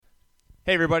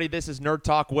Hey, everybody, this is Nerd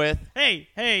Talk with...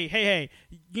 Hey.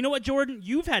 You know what, Jordan?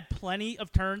 You've had plenty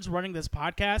of turns running this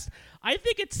podcast. I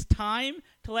think it's time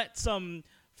to let some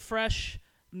fresh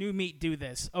new meat do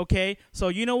this, okay? So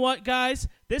you know what, guys?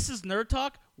 This is Nerd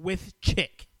Talk with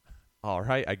Chick. All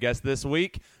right, I guess this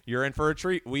week you're in for a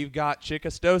treat. We've got Chick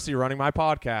Astosi running my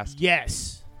podcast.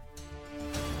 Yes.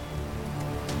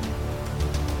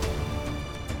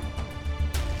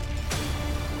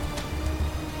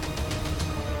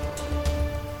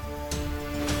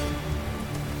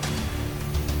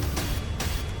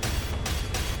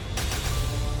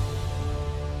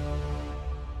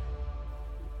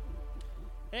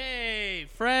 Hey,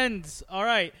 friends. All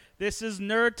right, this is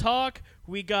Nerd Talk.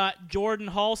 We got Jordan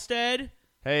Halstead.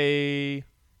 Hey.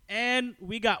 And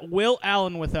we got Will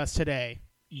Allen with us today.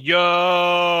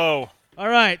 Yo! All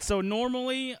right, so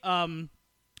normally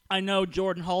I know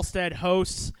Jordan Halstead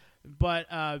hosts,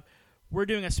 but we're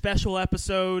doing a special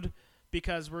episode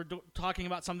because we're talking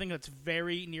about something that's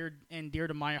very near and dear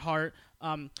to my heart.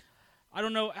 I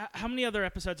don't know how many other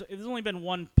episodes. There's only been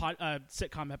one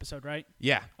sitcom episode, right?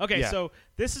 Yeah. Okay, yeah. So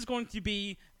this is going to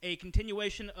be a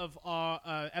continuation of our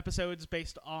episodes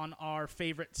based on our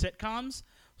favorite sitcoms.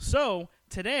 So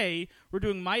today we're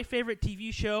doing my favorite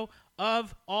TV show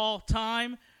of all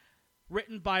time,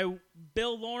 written by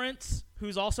Bill Lawrence,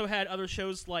 who's also had other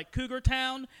shows like Cougar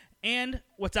Town and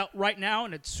what's out right now,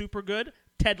 and it's super good,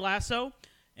 Ted Lasso.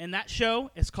 And that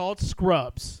show is called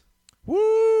Scrubs.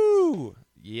 Woo!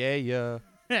 Yeah.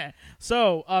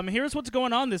 So here's what's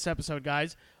going on this episode,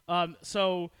 guys.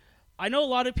 So I know a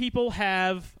lot of people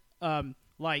have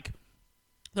like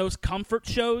those comfort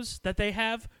shows that they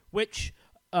have, which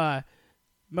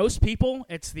most people,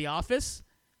 it's The Office.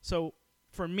 So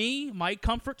for me, my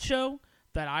comfort show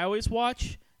that I always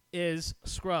watch is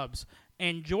Scrubs.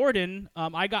 And Jordan,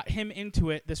 I got him into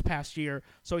it this past year,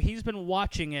 so he's been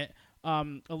watching it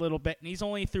a little bit, and he's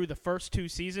only through the first 2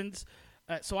 seasons.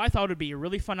 So I thought it would be a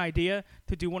really fun idea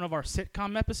to do one of our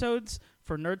sitcom episodes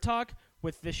for Nerd Talk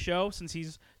with this show, since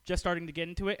he's just starting to get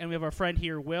into it. And we have our friend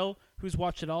here, Will, who's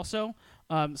watched it also.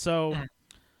 So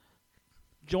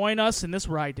join us in this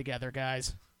ride together,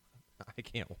 guys. I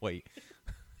can't wait.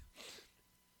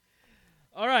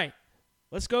 All right.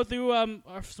 Let's go through some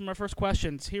of our first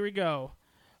questions. Here we go.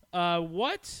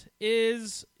 What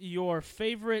is your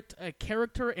favorite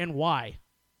character and why?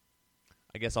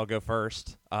 I guess I'll go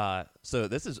first. So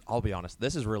this is, I'll be honest,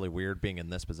 this is really weird being in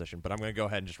this position, but I'm going to go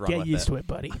ahead and just run with it. Get used to it,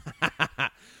 buddy.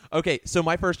 Okay, so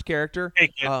my first character, Hey,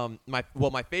 kid.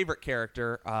 my favorite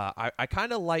character, I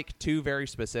kind of like 2 very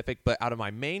specific, but out of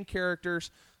my main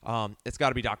characters, it's got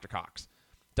to be Dr. Cox.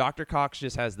 Dr. Cox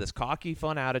just has this cocky,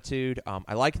 fun attitude.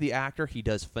 I like the actor. He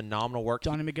does phenomenal work.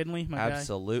 Johnny McGinley, my guy.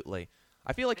 Absolutely.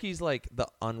 I feel like he's like the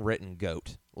unwritten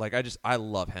GOAT. Like, I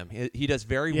love him. He does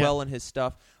very well in his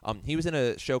stuff. He was in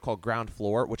a show called Ground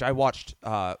Floor, which I watched.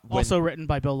 Also written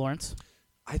by Bill Lawrence.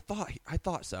 I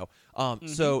thought so.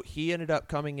 So he ended up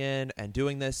coming in and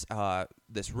doing this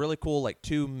really cool, like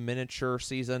 2 miniature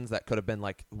seasons that could have been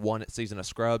like 1 season of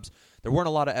Scrubs. There weren't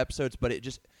a lot of episodes, but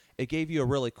it gave you a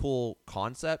really cool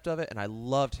concept of it, and I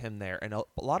loved him there. And a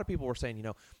lot of people were saying,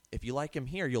 if you like him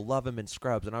here, you'll love him in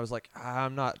Scrubs. And I was like,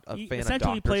 I'm not a fan of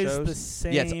essentially doctor plays shows. the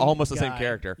same Yeah, it's almost the guy. same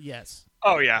character. Yes.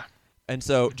 Oh, yeah. And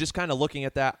so just kind of looking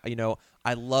at that,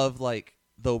 I love like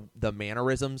the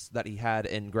mannerisms that he had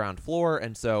in Ground Floor.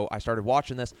 And so I started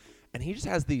watching this, and he just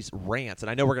has these rants. And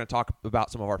I know we're going to talk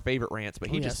about some of our favorite rants, but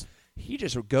he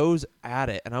just goes at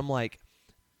it. And I'm like,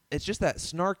 it's just that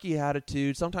snarky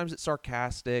attitude. Sometimes it's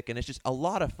sarcastic, and it's just a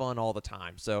lot of fun all the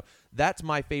time. So that's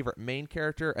my favorite main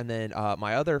character. And then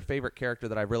my other favorite character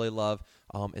that I really love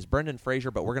is Brendan Fraser,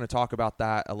 but we're going to talk about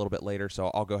that a little bit later.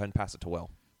 So I'll go ahead and pass it to Will.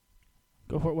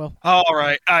 Go for it, Will. All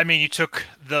right. I mean, you took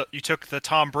the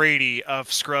Tom Brady of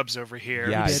Scrubs over here.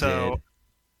 Yeah, I so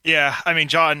did. yeah, I mean,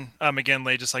 John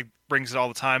McGinley just like brings it all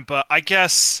the time. But I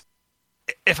guess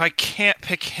if I can't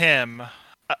pick him.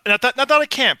 Not that I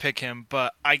can't pick him,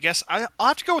 but I guess I'll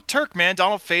have to go with Turk, man.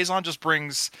 Donald Faison just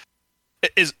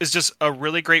is just a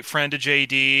really great friend to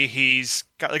JD. He's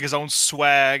got like his own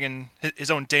swag and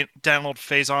his own Donald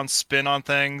Faison spin on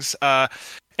things.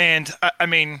 And I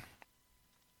mean,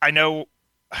 I know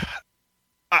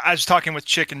I was talking with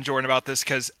Chick and Jordan about this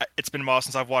because it's been a while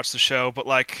since I've watched the show, but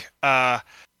like, I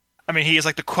mean, he is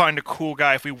like the kind of cool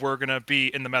guy if we were gonna be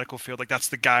in the medical field. Like that's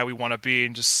the guy we want to be,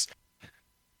 and just.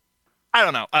 I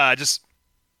don't know. Just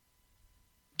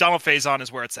Donald Faison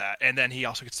is where it's at, and then he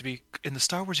also gets to be in the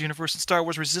Star Wars universe and Star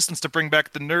Wars Resistance to bring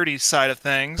back the nerdy side of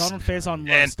things. Donald Faison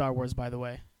loves Star Wars, by the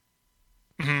way.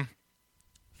 Mm-hmm.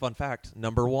 Fun fact,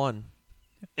 number 1.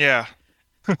 Yeah.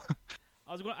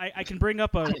 I can bring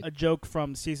up a joke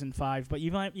from season 5, but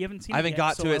you haven't seen. I haven't it yet,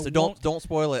 got to it, so don't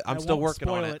spoil it. I'm still working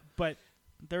on it. But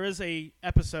there is a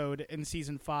episode in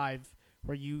season 5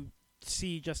 where you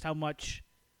see just how much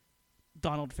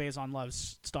Donald Faison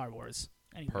loves Star Wars.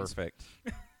 Anyways. Perfect.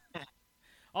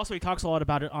 Also, he talks a lot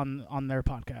about it on their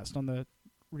podcast, on the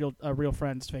Real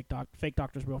Friends, Fake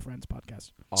Doctors, Real Friends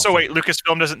podcast. Awesome. So wait,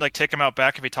 Lucasfilm doesn't take him out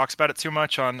back if he talks about it too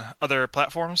much on other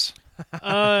platforms?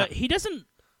 He doesn't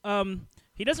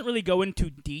really go into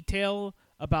detail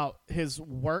about his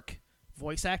work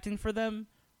voice acting for them,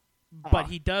 but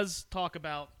he does talk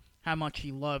about how much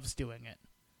he loves doing it.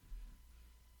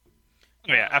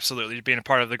 Oh, yeah, absolutely. Being a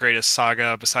part of the greatest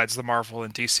saga besides the Marvel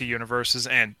and DC universes,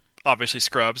 and obviously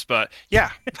Scrubs, but yeah.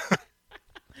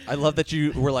 I love that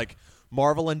you were like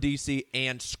Marvel and DC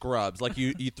and Scrubs. Like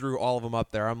you threw all of them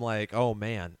up there. I'm like, oh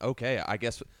man, okay. I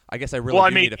guess I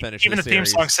really need to finish even this the theme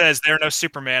series. song says "There no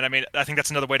Superman." I mean, I think that's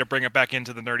another way to bring it back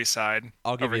into the nerdy side.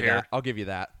 I'll give over you here. that. I'll give you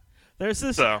that. There's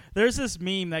this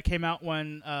meme that came out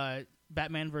when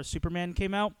Batman vs Superman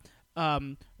came out,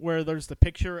 where there's the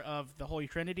picture of the Holy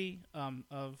Trinity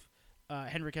of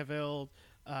Henry Cavill,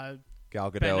 Gal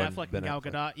Gadot, Ben and Affleck, Ben and Gal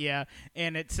Affleck. Gadot, yeah,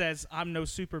 and it says "I'm no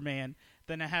Superman."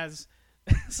 Then it has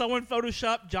someone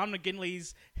photoshopped John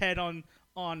McGinley's head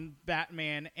on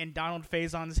Batman and Donald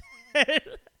Faison's head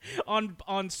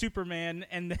on Superman,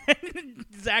 and then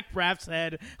Zach Braff's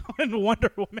head on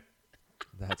Wonder Woman.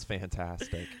 That's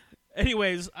fantastic.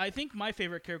 Anyways, I think my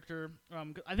favorite character.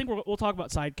 I think we'll talk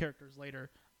about side characters later.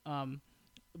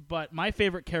 But my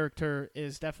favorite character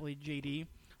is definitely JD,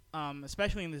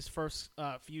 especially in his first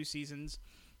few seasons,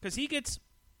 because he gets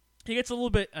a little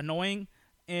bit annoying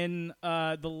in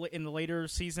the later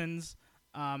seasons.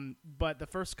 But the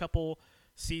first couple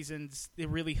seasons, they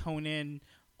really hone in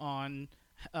on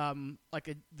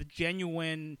the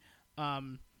genuine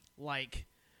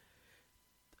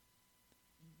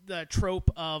the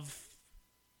trope of,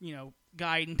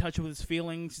 guy in touch with his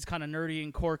feelings. He's kind of nerdy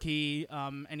and quirky,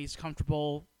 and he's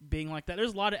comfortable being like that.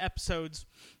 There's a lot of episodes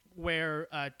where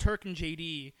Turk and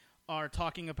JD are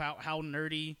talking about how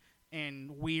nerdy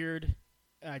and weird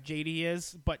JD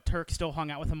is, but Turk still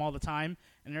hung out with him all the time.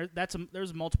 And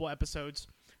there's multiple episodes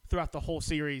throughout the whole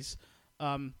series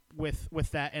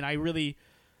with that, and I really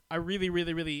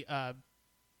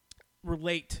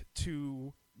relate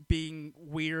to being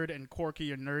weird and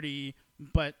quirky and nerdy,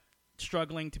 but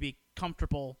struggling to be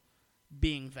comfortable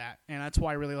being that, and that's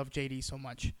why I really love JD so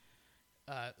much.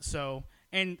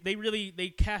 And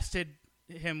they casted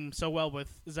him so well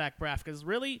with Zach Braff, because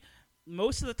really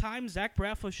most of the time Zach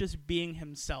Braff was just being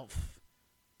himself,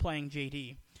 playing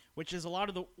JD, which is a lot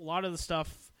of the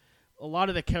stuff, a lot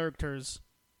of the characters,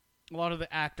 a lot of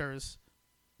the actors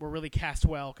were really cast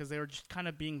well because they were just kind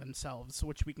of being themselves,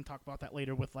 which we can talk about that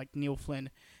later with like Neil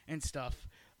Flynn and stuff.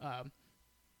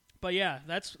 But yeah,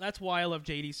 that's why I love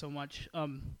JD so much.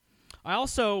 I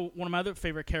also, one of my other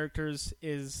favorite characters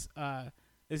is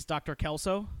Dr.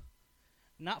 Kelso.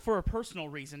 Not for a personal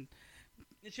reason.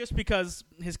 It's just because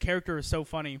his character is so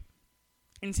funny.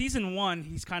 In season 1,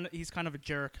 he's kind of a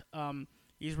jerk.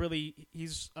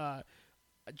 He's a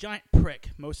giant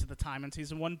prick most of the time in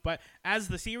season 1, but as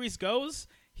the series goes,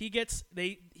 he gets a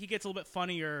little bit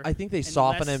funnier. I think they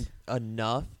soften him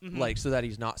enough, so that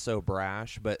he's not so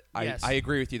brash. But Yes. I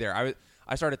agree with you there.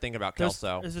 I started thinking about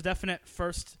Kelso. There's a definite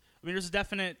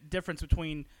difference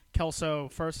between Kelso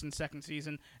first and second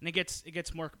season, and it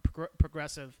gets more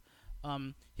progressive.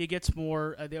 He gets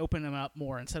more. They open him up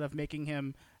more instead of making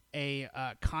him a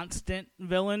constant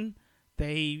villain.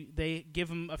 They give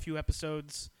him a few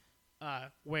episodes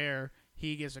where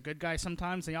he is a good guy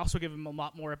sometimes. They also give him a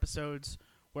lot more episodes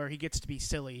where he gets to be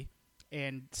silly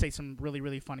and say some really,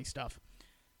 really funny stuff.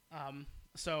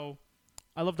 So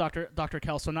I love Dr.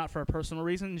 Kelso, not for a personal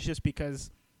reason, it's just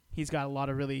because he's got a lot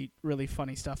of really, really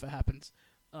funny stuff that happens.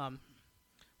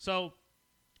 So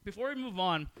before we move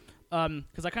on,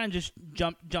 because I kind of just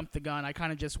jumped the gun, I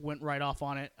kind of just went right off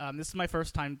on it. This is my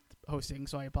first time hosting,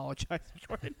 so I apologize,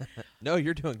 Jordan. No,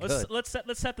 you're doing good. Let's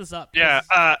set this up. Yeah,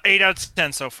 8 out of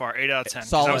 10 so far. 8 out of 10. 'Cause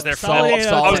Solid. I was there for Solid the,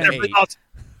 solid I was there for eight. the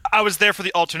I was there for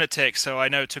the alternate take, so I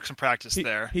know it took some practice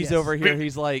there. He's Yes. over here.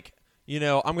 He's like,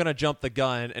 I'm going to jump the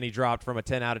gun, and he dropped from a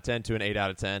 10 out of 10 to an 8 out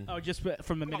of 10. Oh, just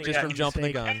from a minute. Just from jumping the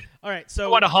mistake. gun. All right, I so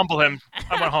want to humble him.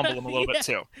 I want to humble him a little bit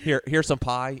too. Here's some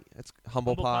pie. It's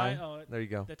humble pie. Oh, There you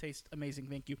go. That tastes amazing.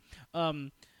 Thank you.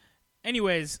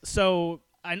 Anyways, so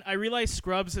I realize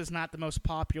Scrubs is not the most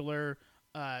popular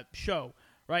show,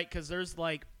 right? Because there's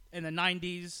like in the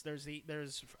 '90s,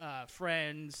 there's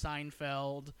Friends,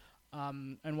 Seinfeld,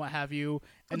 and what have you.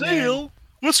 And Deal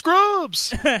with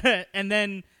Scrubs. and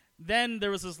then then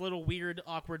there was this little weird,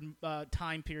 awkward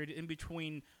time period in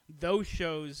between those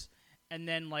shows, and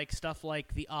then like stuff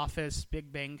like The Office,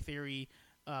 Big Bang Theory,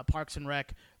 Parks and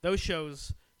Rec. Those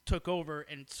shows took over,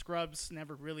 and Scrubs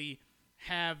never really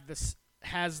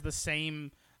has the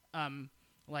same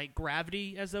like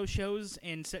gravity as those shows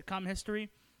in sitcom history.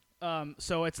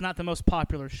 So it's not the most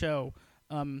popular show.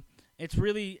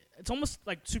 It's almost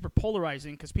like super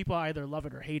polarizing because people either love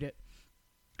it or hate it,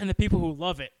 and the people who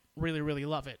love it really, really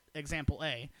love it. Example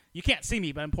A. You can't see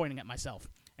me, but I'm pointing at myself.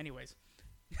 Anyways.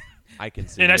 I can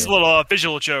see. A nice you. little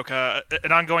visual joke,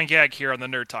 an ongoing gag here on the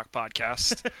Nerd Talk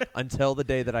podcast. Until the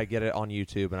day that I get it on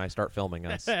YouTube and I start filming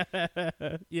us.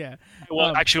 Yeah.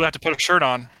 Well, actually, we'll have to put a shirt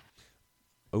on.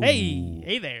 Ooh.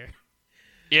 Hey there.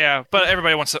 Yeah, but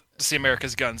everybody wants to see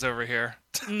America's guns over here.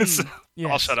 So Yes.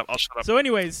 I'll shut up. So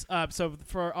anyways, so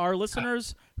for our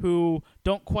listeners who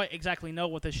don't quite exactly know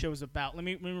what this show is about, let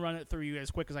me run it through you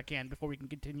as quick as I can before we can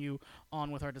continue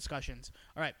on with our discussions.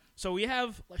 All right, so we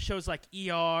have shows like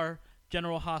ER,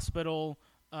 General Hospital,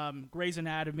 Grey's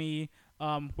Anatomy,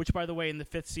 which, by the way, in the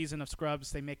 5th season of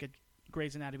Scrubs, they make a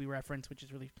Grey's Anatomy reference, which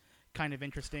is really kind of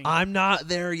interesting. I'm not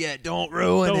there yet. Don't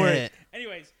ruin Don't worry. it.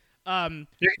 Anyways,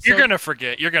 You're gonna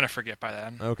forget. You're gonna forget by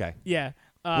then. Okay. yeah.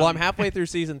 Well, I'm halfway through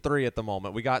season 3 at the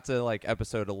moment. We got to like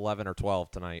episode 11 or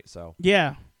 12 tonight, so.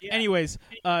 Yeah. Anyways,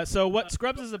 so what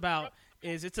Scrubs is about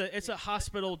is it's a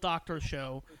hospital doctor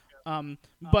show,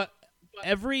 but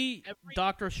every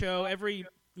doctor show, every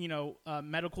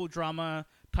medical drama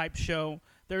type show,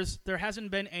 there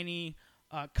hasn't been any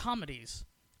comedies.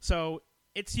 So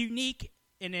it's unique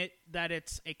in it that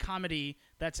it's a comedy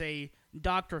that's a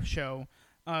doctor show.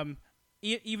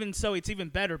 Even so, it's even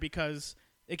better because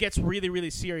it gets really, really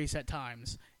serious at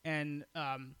times. And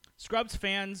Scrubs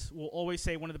fans will always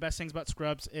say one of the best things about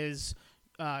Scrubs is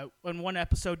in one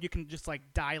episode you can just like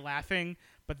die laughing,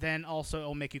 but then also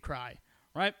it'll make you cry,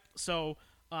 right? So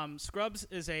Scrubs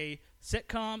is a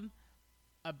sitcom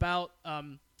about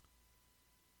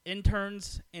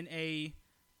interns in a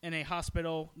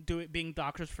hospital being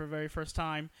doctors for the very first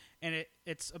time, and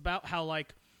it's about how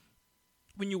like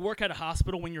when you work at a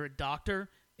hospital, when you're a doctor,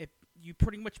 you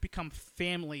pretty much become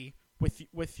family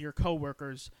with your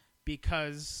coworkers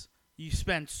because you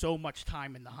spend so much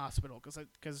time in the hospital.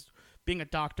 Because being a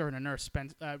doctor and a nurse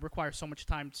requires so much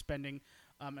time spending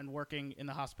and working in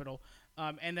the hospital.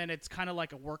 And then it's kind of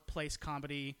like a workplace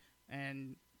comedy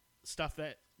and stuff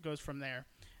that goes from there.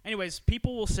 Anyways,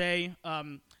 people will say,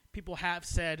 people have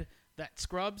said that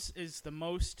Scrubs is the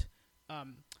most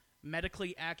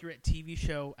medically accurate TV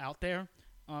show out there.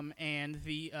 And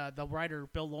the writer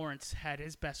Bill Lawrence had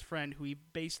his best friend who he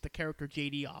based the character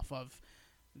JD off of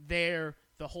there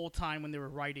the whole time when they were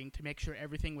writing to make sure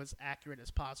everything was accurate as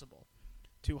possible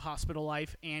to hospital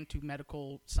life and to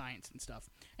medical science and stuff.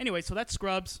 Anyway, so that's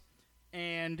Scrubs,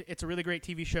 and it's a really great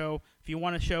TV show. If you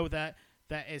want a show that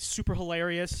is super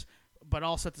hilarious but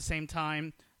also at the same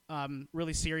time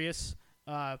really serious,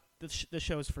 this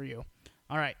show is for you.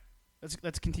 All right,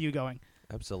 let's continue going.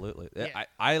 Absolutely. Yeah.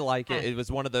 I like it. It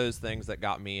was one of those things that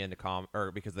got me into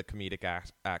because the comedic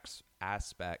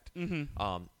aspect.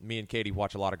 Mm-hmm. Me and Katie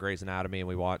watch a lot of Grey's Anatomy, and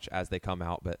we watch as they come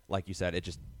out. But like you said, it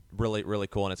just really, really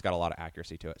cool, and it's got a lot of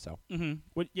accuracy to it. So. Mm-hmm.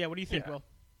 What do you think, Will?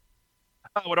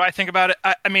 What do I think about it?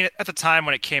 I mean, at the time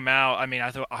when it came out, I mean,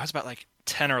 I thought I was about like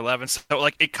 10 or 11, so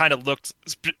like it kind of looked.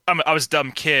 I was a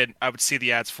dumb kid. I would see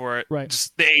the ads for it. Right.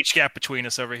 Just the age gap between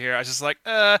us over here. I was just like,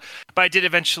 But I did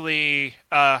eventually,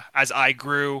 as I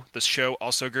grew, the show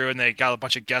also grew, and they got a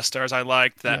bunch of guest stars I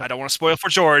liked that I don't want to spoil for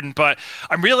Jordan. But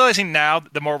I'm realizing now,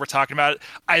 the more we're talking about it,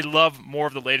 I love more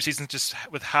of the later seasons just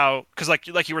with how, because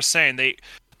like you were saying,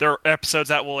 there are episodes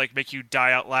that will like make you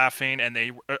die out laughing, and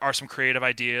they are some creative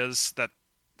ideas that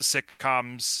the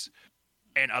sitcoms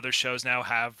and other shows now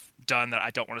have done that I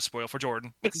don't want to spoil for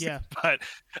Jordan. Yeah. But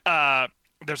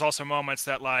there's also moments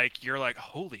that like you're like,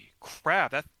 holy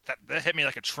crap, that hit me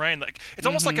like a train. Like it's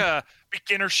almost like a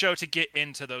beginner show to get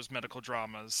into those medical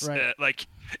dramas. Right. Like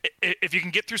if you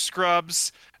can get through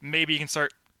Scrubs, maybe you can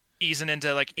start easing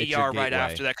into like It's ER your right gateway.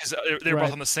 after that because they're Right.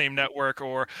 both on the same network.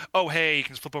 Or oh hey, you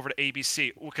can flip over to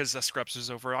ABC because Scrubs was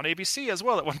over on ABC as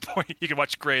well at one point. You can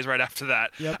watch Grey's right after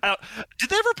that. Yep. Did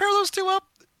they ever pair those two up?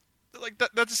 Like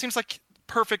that just seems like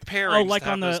perfect pairing. Oh, like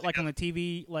on the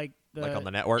TV, like on the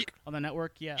network. on the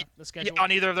network, yeah, the schedule.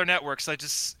 on either of their networks. I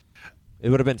just It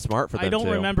would have been smart for them. I don't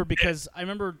too. remember because I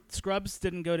remember Scrubs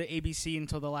didn't go to ABC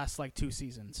until the last like 2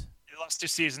 seasons. the last 2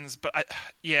 seasons, but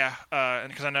and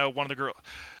because I know one of the girls.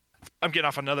 I'm getting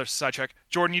off on another sidetrack.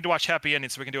 Jordan, you need to watch Happy Ending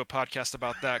so we can do a podcast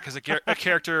about that because a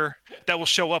character that will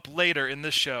show up later in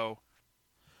this show,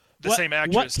 the same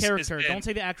actress. What character? is in- Don't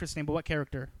say the actress name, but what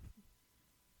character?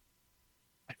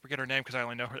 forget her name because I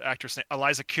only know her actress name.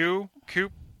 Eliza Coop.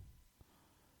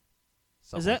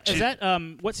 Is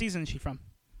that what season is she from?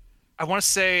 I want to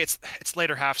say it's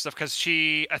later half stuff because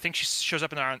I think she shows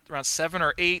up in around 7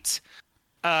 or 8,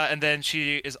 and then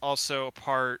she is also a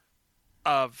part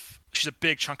of. She's a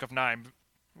big chunk of 9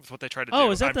 with what they try to do.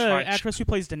 Oh, is that the actress who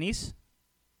plays Denise?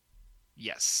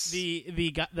 Yes.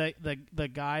 The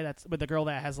guy that's with the girl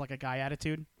that has like a guy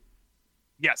attitude.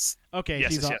 Yes. Okay,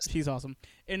 yes, she's awesome.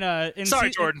 In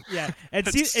Sorry, Jordan. Yeah,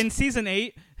 in season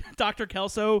 8, Dr.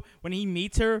 Kelso, when he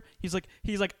meets her, he's like,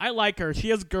 I like her. She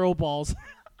has girl balls.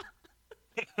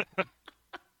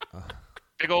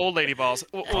 Big old lady balls.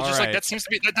 Well, just right. like that seems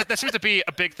to be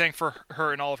a big thing for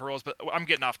her in all of her roles. But I'm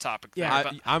getting off topic.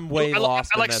 Yeah, I'm way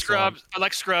lost. I like in this Scrubs. one. I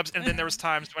like Scrubs, and then there was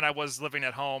times when I was living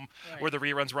at home where the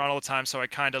reruns were on all the time, so I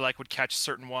kind of like would catch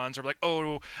certain ones, or like,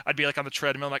 oh, I'd be like on the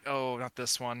treadmill, like, oh, not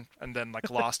this one, and then like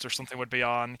Lost or something would be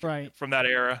on from that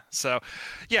era. So,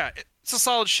 yeah, it's a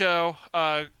solid show.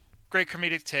 Great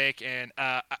comedic take, and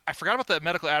I forgot about the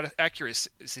medical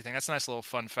accuracy thing. That's a nice little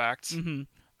fun fact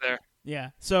there. Yeah.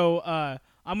 So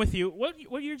I'm with you. What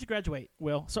year did you graduate,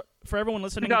 Will? So for everyone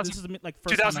listening, this is like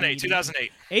first 2008.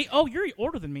 2008. Oh, you're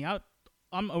older than me.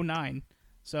 I'm 09.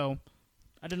 So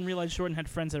I didn't realize Jordan had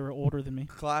friends that were older than me.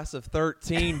 Class of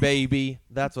 13, baby.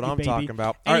 That's what I'm baby. talking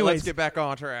about. Anyways, all right, let's get back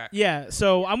on track. Yeah.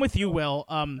 So I'm with you, Will.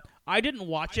 I didn't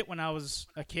watch it when I was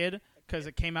a kid because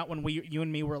it came out when you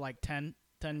and me were like 10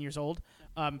 years old.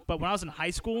 But when I was in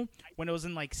high school, when it was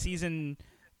in like season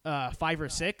 5 or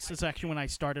 6, it's actually when I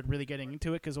started really getting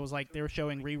into it because it was like they were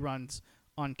showing reruns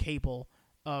on cable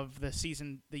of the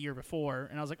season the year before,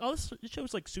 and I was like, oh, this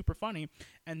show's like super funny.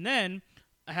 And then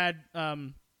I had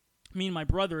me and my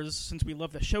brothers, since we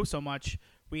love the show so much,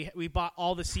 we bought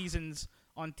all the seasons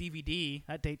on DVD.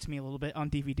 That dates me a little bit,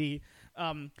 on DVD.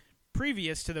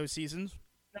 Previous to those seasons.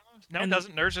 No, it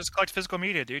doesn't. Nerds just collect physical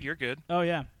media, dude. You're good. Oh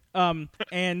yeah. And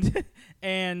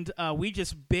we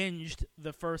just binged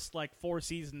the first like 4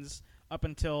 seasons up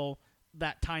until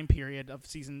that time period of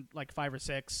season like 5 or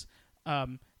 6,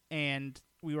 and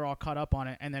we were all caught up on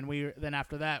it. And then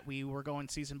after that we were going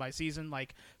season by season.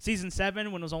 Like season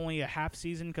 7, when it was only a half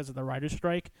season because of the writer's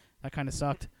strike, that kind of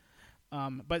sucked.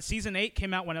 But season 8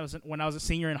 came out when I was a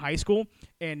senior in high school,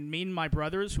 and me and my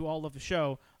brothers, who all love the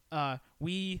show,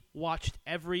 we watched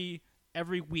every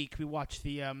week. We watched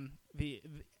the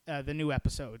new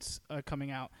episodes coming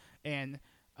out, and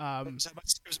it was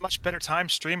a much better time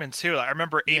streaming too. Like, I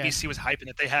remember ABC was hyping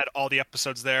that they had all the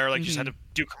episodes there. Like you just had to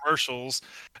do commercials,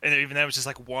 and even then it was just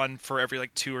like one for every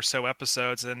like 2 or so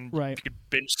episodes, and you could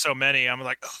binge so many. I'm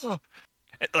like, oh,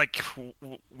 like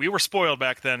we were spoiled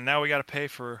back then. Now we got to pay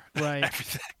for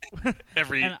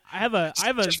everything. And I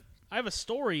have a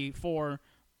story for.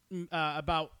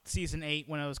 About season 8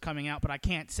 when it was coming out, but I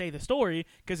can't say the story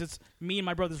because it's me and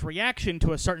my brother's reaction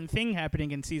to a certain thing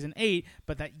happening in season 8,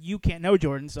 but that you can't know,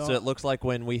 Jordan. So it looks like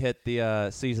when we hit the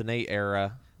season 8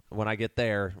 era, when I get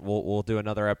there, we'll do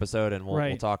another episode and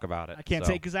we'll talk about it. I can't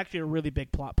say because it's actually a really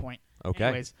big plot point. Okay.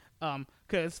 Anyways,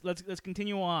 because let's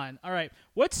continue on. All right,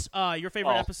 what's your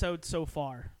favorite episode so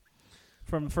far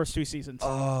from the first 2 seasons?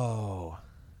 Oh,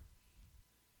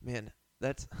 man,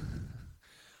 that's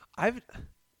I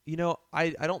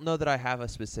don't know that I have a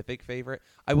specific favorite.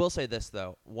 I will say this,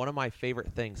 though. One of my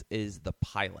favorite things is the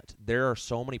pilot. There are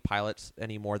so many pilots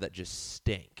anymore that just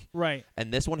stink. Right.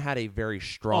 And this one had a very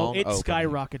strong it opening.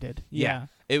 skyrocketed. Yeah.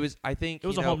 It was, I think... It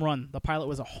was a home run. The pilot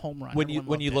was a home run. When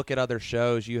you look at other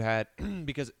shows, you had...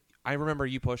 because I remember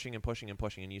you pushing and pushing and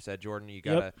pushing, and you said, Jordan, you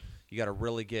gotta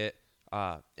really get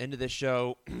into this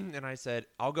show. And I said,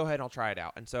 I'll go ahead and I'll try it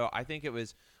out. And so I think it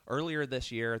was... earlier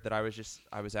this year that I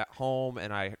was at home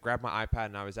and I grabbed my iPad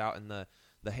and I was out in the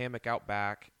hammock out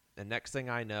back, and next thing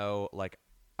I know, like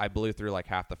I blew through like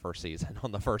half the first season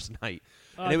on the first night.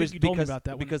 And it was because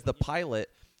the pilot,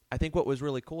 I think what was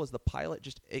really cool is the pilot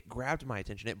it grabbed my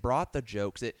attention. It brought the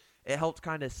jokes. It helped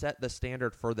kind of set the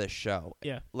standard for this show.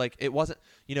 Yeah. Like it wasn't,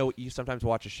 you sometimes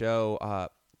watch a show,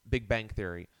 Big Bang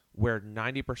Theory, where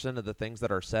 90% of the things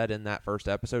that are said in that first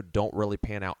episode don't really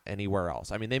pan out anywhere else.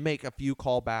 I mean, they make a few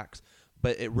callbacks,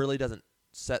 but it really doesn't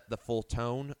set the full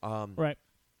tone. Right.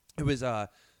 It was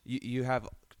you have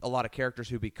a lot of characters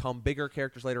who become bigger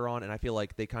characters later on, and I feel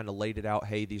like they kind of laid it out.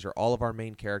 Hey, these are all of our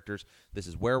main characters. This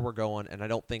is where we're going, and I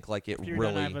don't think like it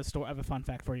really. I have a fun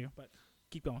fact for you, but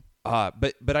keep going.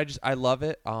 But I love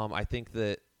it. I think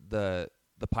that the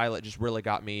pilot just really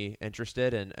got me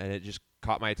interested, and it just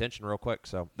caught my attention real quick.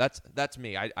 So that's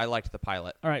me. I liked the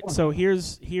pilot. All right, so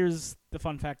here's the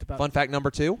fun fact about fun fact number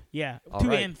 2. Yeah, all 2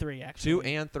 right. and 3 actually. 2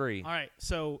 and 3. All right,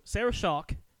 so Sarah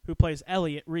Chalke, who plays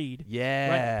Elliot Reed,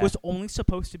 yeah, was only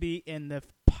supposed to be in the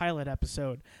pilot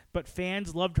episode, but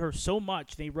fans loved her so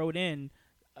much they wrote in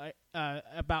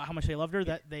about how much they loved her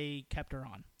that they kept her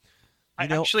on. I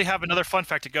actually have another fun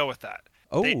fact to go with that.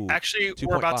 Oh, they actually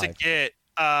were about to 2.5. get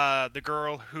the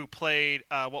girl who played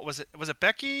what was it? Was it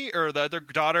Becky or the other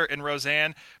daughter in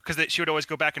Roseanne? Because she would always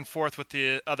go back and forth with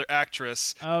the other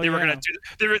actress. Oh, they were yeah. gonna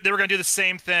do they were gonna do the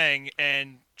same thing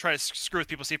and try to screw with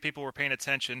people, see if people were paying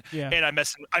attention. Yeah. And I'm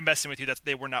messing with you. That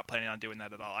they were not planning on doing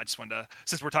that at all. I just wanted to,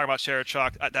 since we're talking about Shara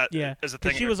Chalk, that Yeah, is a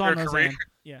 'cause thing. she in was her on career. Roseanne.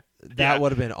 Yeah, That Yeah.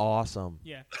 would have been awesome.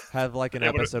 yeah. Have like an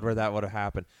That would've- episode where that would have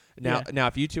happened. Now, Yeah. now,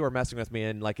 if you two are messing with me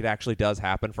and like it actually does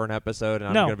happen for an episode, and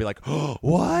I'm No. gonna be like, oh,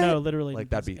 what? No, literally, Like, it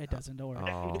that'd doesn't- be- it doesn't. Don't worry.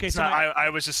 Oh. Okay, It's so not- my, I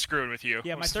was just screwing with you.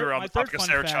 Yeah, my Since third- we're on my the third topic of fun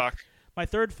Sarah fact- Chalk. my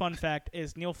third fun fact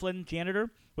is Neil Flynn, janitor,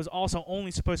 was also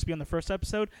only supposed to be on the first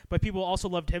episode, but people also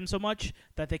loved him so much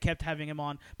that they kept having him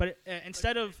on. But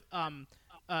instead of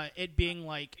it being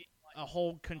like a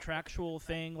whole contractual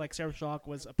thing, like Sarah Chalk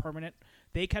was a permanent,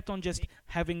 they kept on just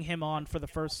having him on for the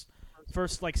first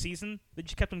like season. They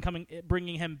just kept on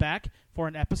bringing him back for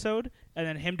an episode, and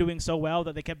then him doing so well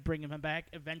that they kept bringing him back.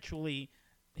 Eventually,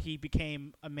 he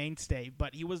became a mainstay,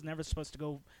 but he was never supposed to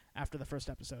go after the first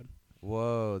episode.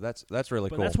 Whoa, that's really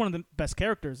But cool. that's one of the best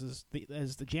characters is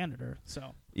the janitor.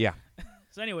 So Yeah.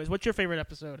 anyways, what's your favorite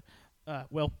episode,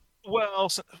 Will?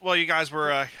 Well, you guys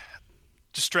were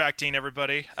distracting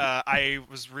everybody. I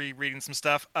was rereading some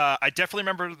stuff. I definitely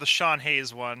remember the Sean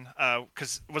Hayes one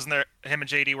because wasn't there him and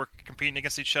JD were competing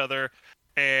against each other,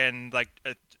 and like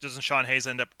doesn't Sean Hayes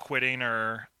end up quitting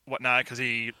or whatnot because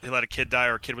he let a kid die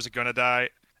or a kid was going to die?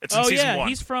 It's in season 1.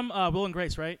 He's from Will and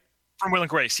Grace, right? From Will and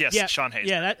Grace, yes, Yeah, Sean Hayes.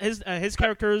 Yeah, that his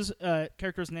character's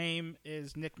name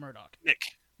is Nick Murdoch.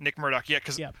 Nick Murdoch, yeah,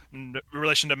 because Yeah.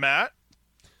 relation to Matt.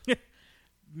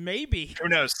 Maybe. Who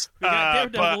knows? We got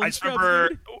Daredevil But and I just Scrubs, remember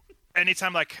dude.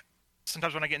 anytime, like,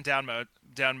 sometimes when I get in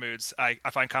down moods, I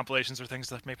find compilations or things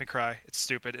that make me cry. It's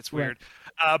stupid. It's Right. weird.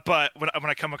 But when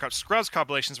I come across Scrubs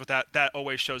compilations with that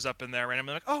always shows up in there, and I'm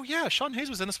like, oh yeah, Sean Hayes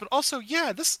was in this, but also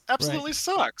yeah, this absolutely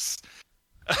sucks.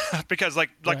 Because like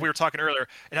Right. we were talking earlier,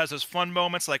 it has those fun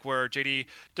moments like where JD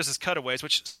does his cutaways.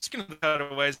 Which speaking of the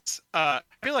cutaways, I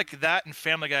feel like that and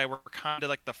Family Guy were kind of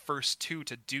like the first two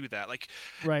to do that. Like,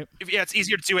 Right. it's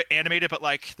easier to do it animated, but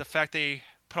like the fact they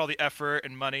put all the effort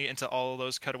and money into all of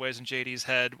those cutaways in JD's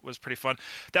head was pretty fun.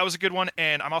 That was a good one.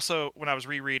 And I'm also, when I was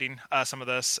rereading some of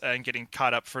this and getting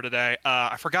caught up for today,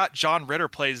 I forgot John Ritter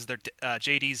plays their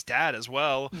JD's dad as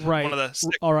well. Right. One of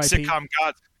the R.I.P. sitcom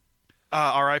gods.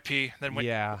 R.I.P. Then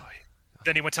Yeah.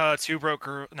 Then he went to Two Broke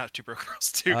Girls,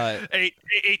 8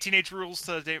 Teenage Rules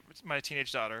to date my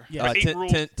teenage daughter. Yeah. Or 8 10,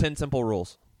 rules. 10 simple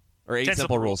rules, or 8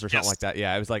 simple rules, or something yes. like that.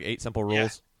 Yeah, it was like 8 simple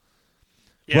rules.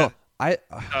 Yeah. Well, I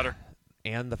daughter.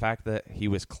 and the fact that he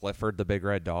was Clifford the Big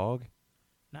Red Dog.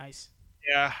 Nice.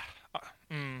 Yeah.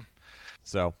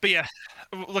 So But yeah,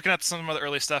 looking at some of the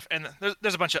early stuff, and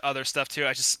there's a bunch of other stuff too.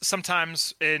 I just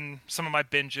sometimes in some of my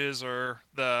binges or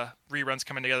the reruns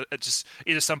coming together, it just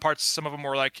either some of them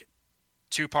were like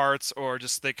 2 parts, or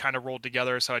just they kind of rolled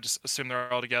together. So I just assume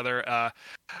they're all together.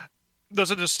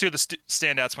 Those are just 2 of the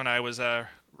standouts when I was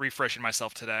refreshing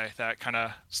myself today. That kind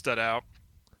of stood out.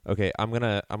 okay, I'm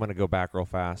gonna go back real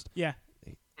fast. Yeah.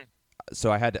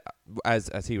 So I had to,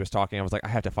 as he was talking, I was like, I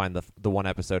have to find the one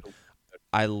episode.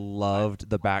 I loved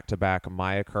the back-to-back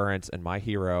My Occurrence and My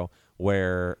Hero,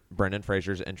 where Brendan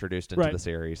Fraser's introduced into Right. the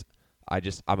series.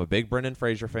 I'm a big Brendan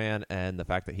Fraser fan, and the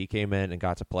fact that he came in and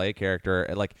got to play a character,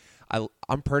 like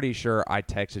I'm pretty sure I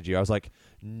texted you. I was like,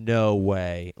 no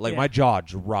way. Like Yeah. my jaw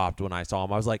dropped when I saw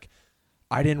him. I was like,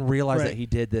 I didn't realize Right. that he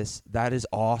did this. That is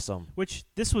awesome. Which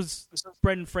this was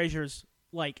Brendan Fraser's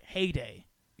like heyday.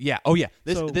 Yeah. Oh yeah.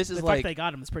 This So is the like fact they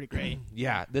got him is pretty great.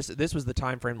 yeah. This was the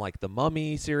time frame like the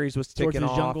Mummy series was George taking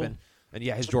of the off, Jungle. and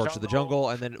yeah, his George of the Jungle,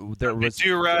 and then there was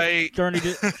Do right. Journey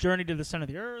to the Center of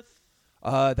the Earth.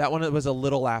 that one was a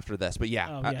little after this, but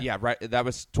yeah, Oh, yeah. right. That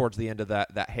was towards the end of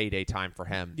that heyday time for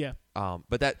him. Yeah.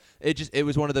 But it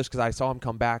was one of those because I saw him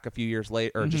come back a few years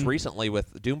later, or just Mhm. recently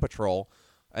with Doom Patrol,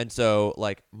 and so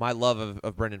like my love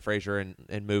of Brendan Fraser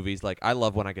in movies, like I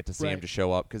love when I get to see him Right. to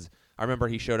show up because I remember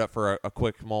he showed up for a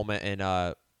quick moment in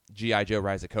G.I. Joe: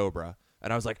 Rise of Cobra.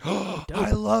 And I was like, oh, dope.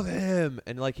 I love him.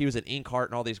 And like he was in Inkheart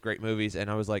and all these great movies. And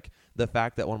I was like, the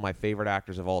fact that one of my favorite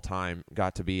actors of all time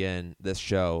got to be in this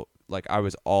show, like I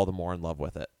was all the more in love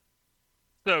with it.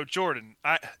 So Jordan,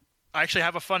 I actually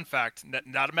have a fun fact.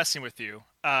 Not messing with you.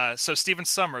 So Stephen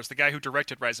Summers, the guy who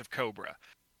directed Rise of Cobra,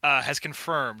 has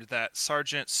confirmed that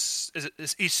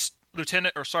is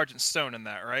Lieutenant or Sergeant Stone in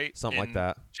that, right? Something like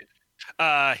that.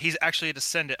 He's actually a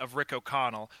descendant of Rick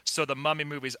O'Connell, so the Mummy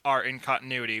movies are in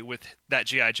continuity with that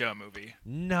G.I. Joe movie.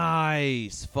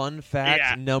 Nice. Fun fact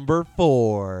Yeah. number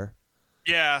 4.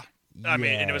 Yeah. I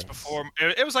mean, and it was Yes. before.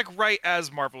 It was like right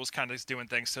as Marvel was kind of doing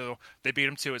things, so they beat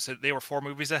him to it. So they were 4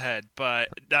 movies ahead, but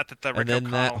not that the And Rick then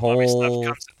that O'Connell Mummy whole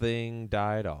stuff comes. thing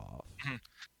died off.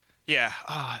 Yeah,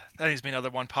 that needs to be another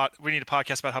one. We need a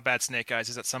podcast about how bad Snake Eyes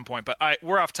is at some point. But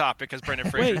we're off topic because Brendan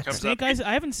Fraser Wait, comes Snake up. Eyes?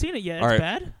 I haven't seen it yet. All It's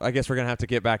right. bad? I guess we're going to have to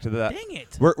get back to that. Dang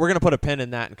it. We're going to put a pin in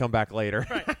that and come back later.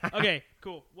 Right. Okay,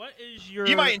 cool. What is your...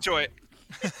 You might enjoy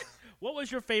it. What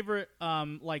was your favorite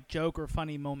like joke or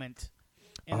funny moment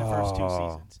in the first 2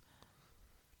 seasons?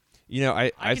 You know,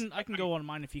 I can go on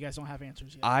mine if you guys don't have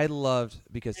answers yet. I loved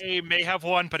because They may have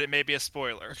one, but it may be a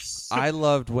spoiler. I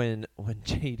loved when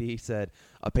JD said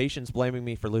a patient's blaming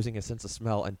me for losing his sense of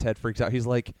smell, and Ted freaks out. He's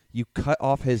like, "You cut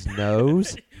off his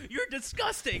nose?" You're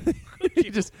disgusting. He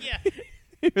just yeah.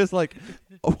 he was like,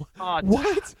 oh, God.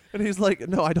 "What?" And he's like,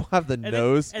 "No, I don't have the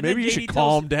nose. And then Maybe you JD should tells-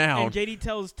 calm down." And JD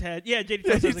tells Ted, JD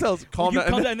tells, He Ted, tells, like, "Calm "You down."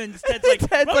 calm down. And then Ted's like,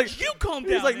 Ted's "Why like- don't you calm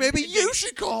down?" He's like, And "Maybe JD you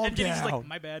should calm and JD's down." like,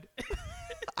 "My bad."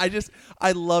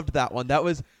 I loved that one.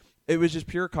 It was just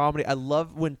pure comedy. I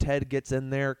love when Ted gets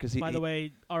in there because By the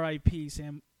way, R.I.P.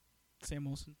 Sam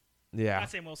Wilson. yeah,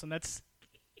 Not Sam Wilson. That's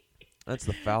that's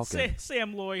the Falcon.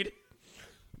 Sam Lloyd.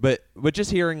 But just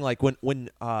hearing like when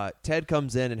Ted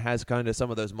comes in and has kind of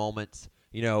some of those moments,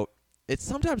 you know, it's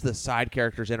sometimes the side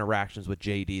characters' interactions with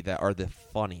JD that are the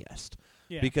funniest.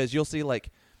 Yeah. Because you'll see like,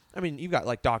 I mean, you've got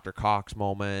like Dr. Cox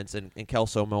moments and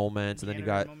Kelso moments, and then you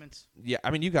got moments. you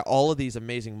got all of these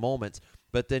amazing moments,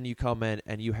 but then you come in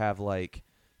and you have like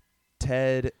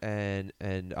Ted and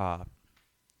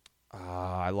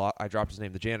I dropped his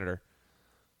name, the janitor.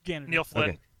 Janitor. Neil Flynn.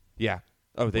 Okay. Yeah.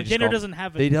 Oh, they Well, just Janitor call him- doesn't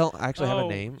have They it. don't actually have a Oh,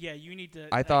 name. Yeah, you need to.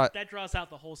 I thought- that draws out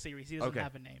the whole series. He doesn't Okay.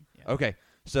 have a name. Yeah. Okay,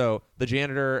 so the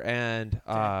janitor and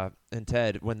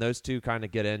Ted, when those two kind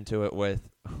of get into it with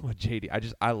JD,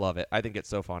 I love it. I think it's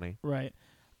so funny. Right.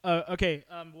 Okay.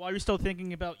 While you're still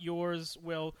thinking about yours,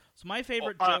 Will. So my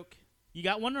favorite Oh, joke. You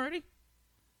got one already?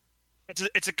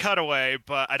 It's a cutaway,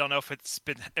 but I don't know if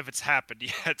it's happened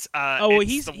yet. Well, it's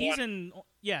he's the one- in.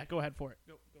 Yeah, go ahead for it.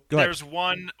 Go. Go ahead. There's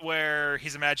one where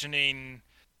he's imagining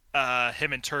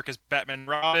him and Turk as Batman and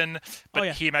Robin, but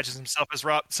yeah. he imagines himself as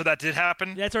Rob. So that did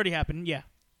happen. That's already happened. Yeah.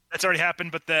 That's already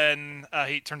happened. But then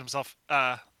he turned himself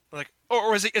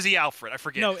or is he Alfred? I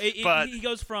forget. No, but he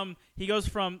goes from he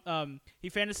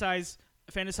fantasizes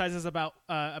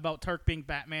about Turk being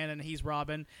Batman and he's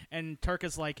Robin, and Turk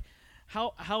is like,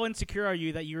 how insecure are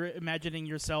you that you're imagining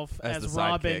yourself As as the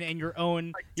Robin sidekick. and your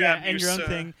own damn and you, your own sir.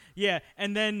 thing,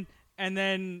 and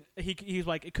then he's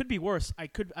like, it could be worse. I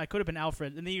could have been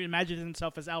Alfred, and then he imagines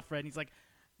himself as Alfred, and he's like,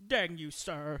 dang you,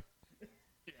 sir.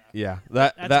 Yeah,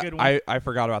 That's a good one. I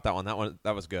forgot about that one.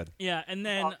 That was good. Yeah, and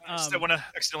then I just don't want to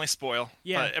accidentally spoil.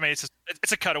 yeah. But, I mean,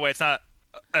 it's a cutaway. It's not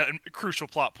a crucial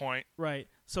plot point. Right.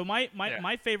 So my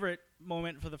Yeah. favorite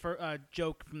moment for the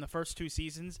joke from the first 2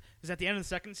 seasons is at the end of the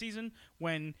second season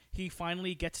when he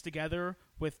finally gets together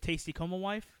with Tasty Coma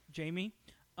wife Jamie,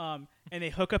 and they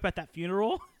hook up at that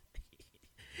funeral,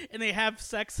 and they have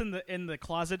sex in the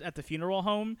closet at the funeral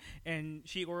home, and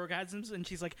she orgasms, and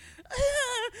she's like,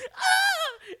 ah, ah!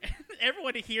 And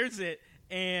everyone hears it,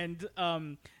 and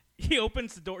he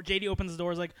opens the door. JD opens the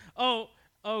door, is like, oh,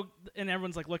 and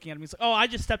everyone's like looking at him. He's like, "Oh, I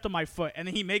just stepped on my foot," and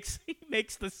then he makes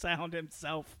the sound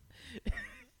himself.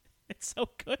 It's so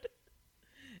good.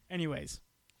 Anyways,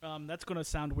 that's gonna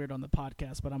sound weird on the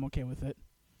podcast, but I'm okay with it.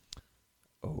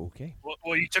 Okay.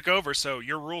 Well, you took over, so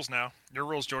your rules now. Your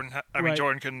rules, Jordan. I mean, Right.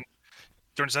 Jordan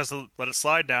just has to let it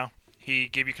slide now. He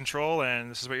gave you control, and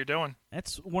this is what you're doing.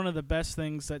 That's one of the best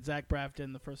things that Zach Braff did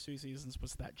in the first 2 seasons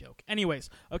was that joke. Anyways,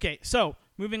 okay, so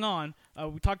moving on.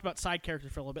 We talked about side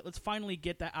characters for a little bit. Let's finally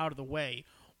get that out of the way.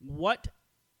 Who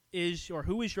is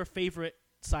your favorite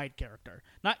side character?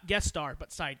 Not guest star,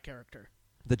 but side character.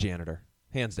 The janitor,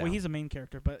 hands down. Well, he's a main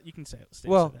character, but you can say it. Say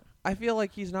that. I feel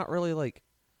like he's not really like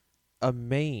a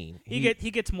main. He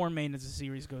gets more main as the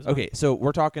series goes on. Okay, so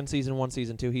we're talking season 1,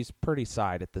 season 2. He's pretty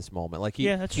side at this moment. Like he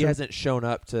Yeah, that's he true. hasn't shown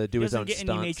up to do He his doesn't own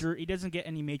get stunts. he doesn't get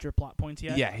any major plot points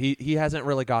yet. Yeah, he hasn't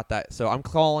really got that. So I'm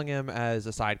calling him as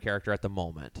a side character at the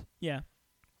moment. Yeah.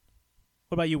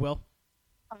 What about you, Will?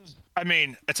 I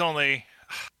mean, it's only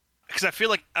because I feel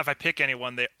like if I pick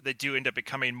anyone, they do end up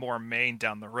becoming more main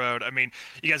down the road. I mean,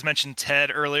 you guys mentioned Ted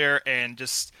earlier, and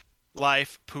just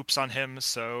life poops on him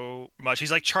so much.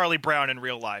 He's like Charlie Brown in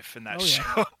real life in that Oh,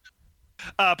 yeah. show.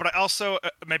 But I also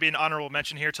maybe an honorable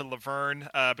mention here to Laverne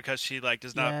because she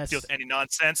does not deal with any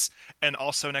nonsense. And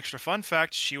also an extra fun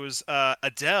fact: she was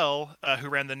Adele, who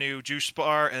ran the new Juice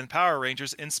Bar and Power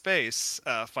Rangers in space.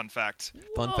 Fun fact.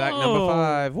 Fun fact number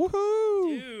 5.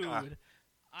 Woohoo! Dude.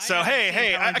 So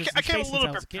hey, I came a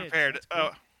little bit prepared.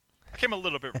 I came a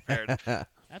little bit prepared.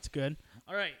 That's good.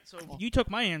 All right, so you took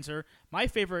my answer. My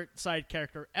favorite side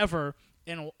character ever,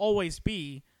 and will always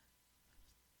be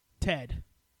Ted.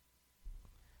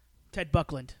 Ted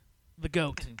Buckland, the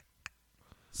GOAT.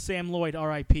 Sam Lloyd,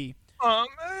 R.I.P. Oh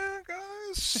man,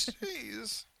 guys,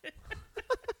 jeez.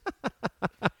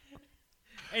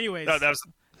 Anyways, No,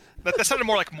 that sounded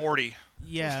more like Morty.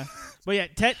 yeah, but yeah,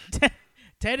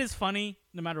 Ted is funny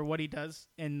no matter what he does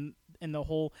in the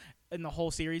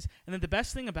whole series. And then the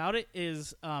best thing about it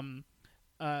is,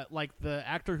 like the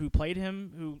actor who played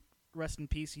him, who rest in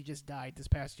peace, he just died this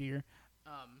past year,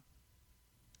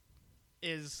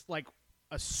 is like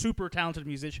a super talented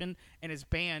musician, and his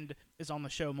band is on the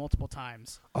show multiple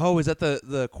times. Oh, is that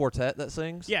the quartet that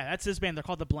sings? Yeah, that's his band. They're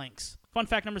called the Blanks. Fun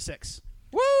fact number 6.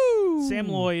 Woo! Sam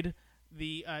Lloyd,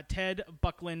 the Ted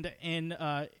Buckland in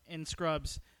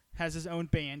Scrubs, has his own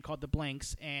band called the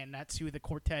Blanks, and that's who the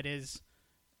quartet is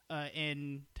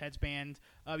in Ted's band.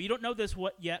 You don't know this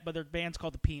yet, but their band's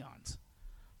called the Peons.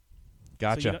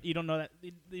 Gotcha. So you don't know that.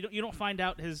 You don't find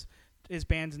out his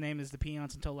band's name is the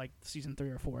Peons until like season 3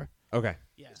 or 4. Okay.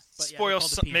 Yeah. Spoil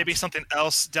maybe something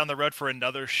else down the road for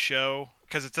another show,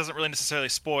 because it doesn't really necessarily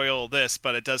spoil this,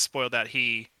 but it does spoil that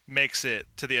he makes it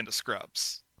to the end of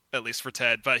Scrubs, at least for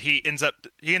Ted. But he ends up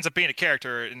being a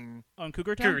character on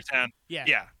Cougar Town.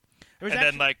 Yeah.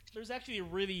 There's actually a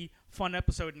really fun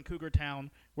episode in Cougar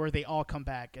Town where they all come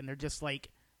back and they're just like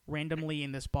randomly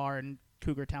in this bar in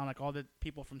Cougar Town, like all the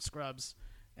people from Scrubs,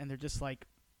 and they're just like,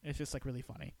 it's just like really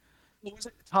funny. What was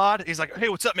it? Todd? He's like, hey,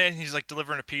 what's up, man? He's like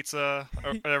delivering a pizza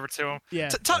or whatever to him. Yeah.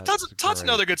 Todd's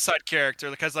another good side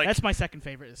character because that's my second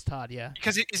favorite is Todd. Yeah.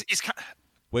 Because he's kind of...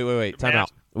 Wait. Time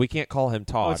out. We can't call him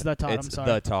Todd. Oh, it's the Todd. I'm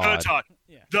sorry. The Todd. The Todd.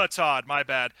 Yeah. The Todd. My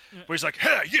bad. Where he's like,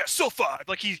 hey, yeah, still 5.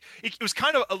 Like it was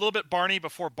kind of a little bit Barney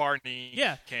before Barney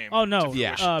came. Oh no.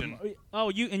 Yeah.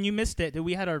 You missed it.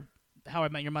 We had our How I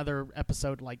Met Your Mother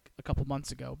episode like a couple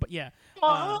months ago. But yeah.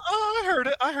 I heard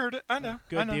it. I know.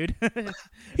 Good, dude.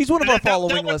 He's one of our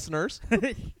following listeners.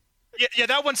 Yeah,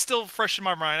 that one's still fresh in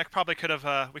my mind. I probably could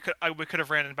have we could have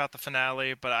ranted about the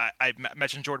finale, but I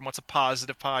mentioned Jordan wants a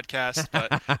positive podcast.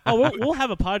 But we'll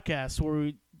have a podcast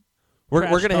where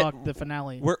we're gonna talk the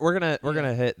finale. We're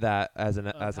gonna hit that as an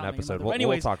episode.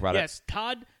 We'll talk about it. Yes,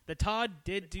 Todd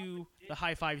did do the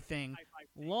high five thing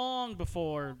long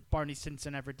before Barney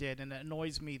Stinson ever did, and it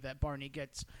annoys me that Barney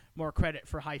gets more credit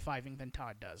for high fiving than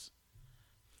Todd does.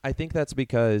 I think that's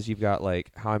because you've got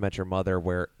like How I Met Your Mother,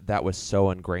 where that was so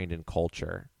ingrained in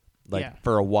culture. Like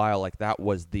for a while, like that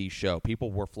was the show.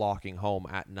 People were flocking home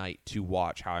at night to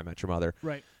watch How I Met Your Mother.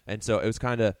 Right. And so it was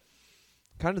kind of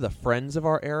the Friends of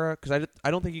our era, because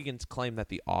I don't think you can claim that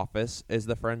The Office is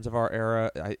the Friends of our era.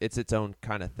 It's its own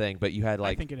kind of thing. But you had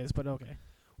like, I think it is, but okay.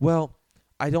 Well,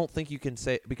 I don't think you can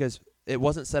say, because it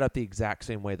wasn't set up the exact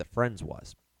same way that Friends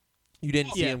was. You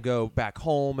didn't see him go back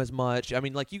home as much. I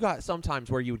mean, like you got sometimes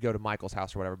where you would go to Michael's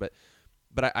house or whatever, but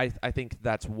I think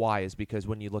that's why, is because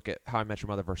when you look at How I Met Your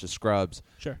Mother versus Scrubs,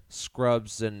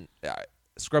 Scrubs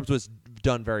was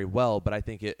done very well, but I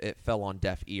think it fell on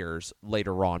deaf ears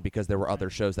later on because there were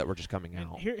other shows that were just coming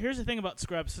out. Here's the thing about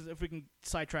Scrubs, if we can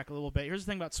sidetrack a little bit. Here's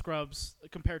the thing about Scrubs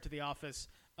compared to The Office.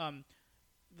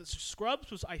 The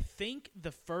Scrubs was, I think,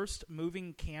 the first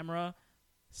moving camera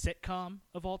sitcom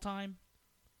of all time.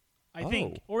 I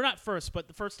think, or not first, but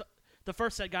the first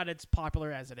that got as popular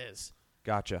as it is.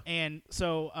 Gotcha. And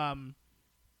so,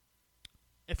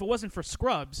 if it wasn't for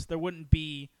Scrubs, there wouldn't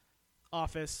be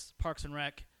Office, Parks and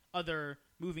Rec, other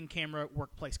moving camera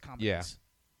workplace comedies.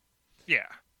 Yeah.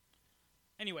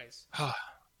 Anyways.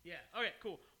 Yeah. Okay.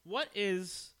 Cool. What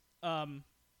is your,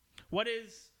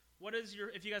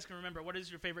 if you guys can remember, what is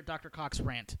your favorite Dr. Cox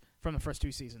rant from the first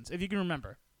 2 seasons, if you can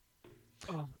remember?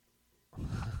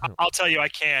 I'll tell you, I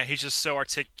can't. He's just so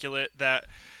articulate that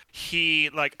he,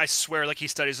 like, I swear, like he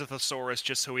studies a thesaurus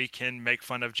just so he can make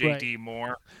fun of JD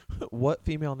more. What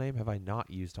female name have I not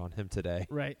used on him today?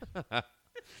 Right.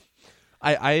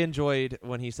 I enjoyed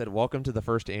when he said, "Welcome to the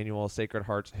first annual Sacred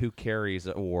Hearts Who Carries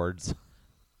Awards."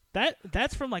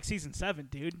 That's from like season 7,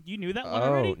 dude. You knew that one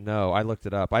already? Oh no, I looked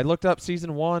it up. I looked up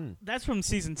season 1. That's from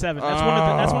season 7.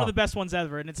 That's one of the best ones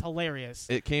ever, and it's hilarious.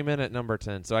 It came in at number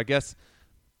 10. So I guess,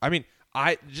 I mean,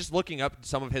 I just looking up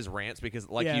some of his rants, because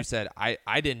like you said,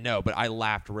 I didn't know, but I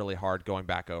laughed really hard going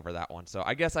back over that one. So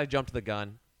I guess I jumped the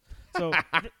gun. So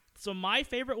So my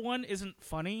favorite one isn't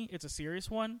funny; it's a serious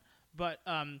one. But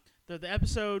the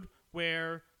episode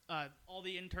where all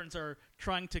the interns are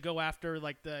trying to go after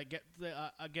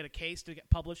get a case to get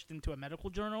published into a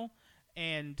medical journal,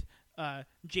 and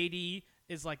JD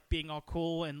is like being all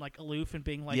cool and like aloof and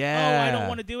being like, Yeah. "Oh, I don't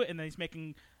want to do it," and then he's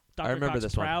making Dr. remember Cox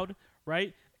this one. proud,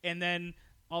 right? And then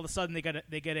all of a sudden they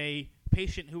get a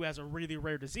patient who has a really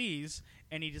rare disease,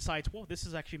 and he decides, well, this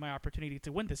is actually my opportunity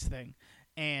to win this thing,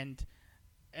 and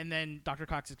then Dr.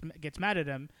 Cox gets mad at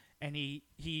him, and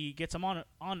he gets him on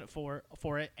it for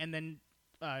it, and then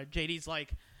JD's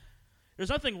like, there's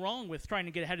nothing wrong with trying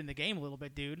to get ahead in the game a little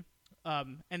bit, dude,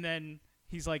 and then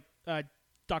he's like,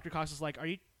 Dr. Cox is like, are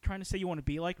you trying to say you want to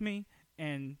be like me?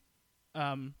 And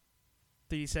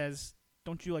he says,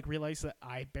 don't you like realize that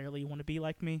I barely want to be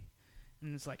like me?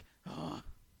 And it's like, oh,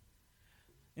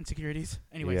 insecurities.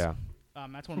 Anyways, Yeah.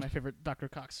 That's one of my favorite Dr.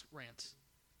 Cox rants.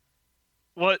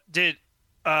 What did?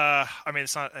 I mean,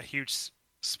 it's not a huge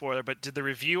spoiler, but did the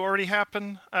review already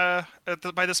happen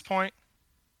by this point?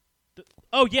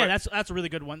 Oh yeah, Or- that's a really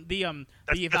good one. The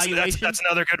That's, evaluation. That's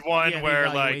another good one yeah, where the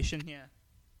evaluation,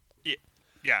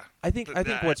 yeah. I think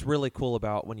that- what's really cool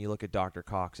about when you look at Dr.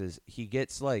 Cox is he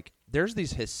gets like there's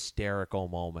these hysterical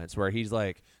moments where he's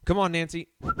like, "Come on, Nancy,"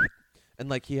 and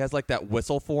like he has like that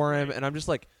whistle for him, and I'm just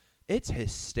like, it's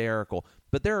hysterical.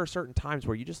 But there are certain times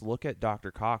where you just look at Dr.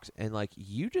 Cox and like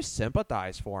you just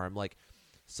sympathize for him. Like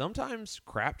sometimes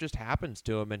crap just happens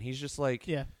to him, and he's just like,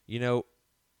 yeah, you know,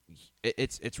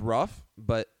 it's rough,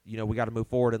 but you know we got to move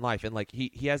forward in life. And like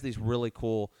he has these really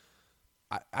cool.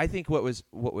 I think what was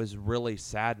really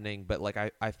saddening, but like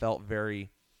I felt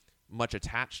very much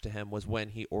attached to him was when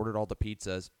he ordered all the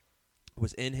pizzas,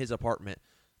 was in his apartment,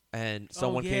 and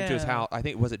someone came to his house. I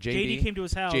think was it JD? JD came to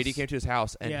his house. JD came to his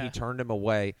house, and Yeah. he turned him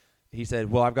away. He said,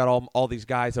 "Well, I've got all these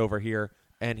guys over here."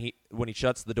 And when he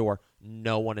shuts the door,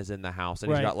 no one is in the house,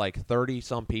 and Right. he's got like 30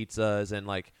 some pizzas, and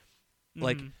like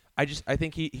Mhm. I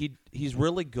think he's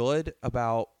really good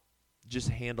about just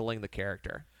handling the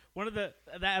character. One of that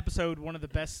episode, one of the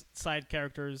best side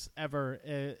characters ever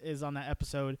is on that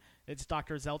episode. It's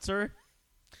Dr. Zeltzer.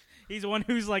 He's the one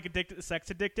who's like sex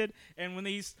addicted, and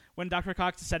when Dr.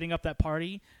 Cox is setting up that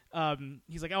party,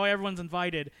 he's like, "Oh, everyone's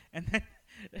invited," and then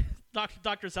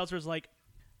Dr. Zeltzer's like,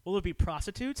 "Will it be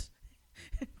prostitutes?"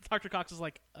 Dr. Cox is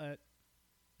like,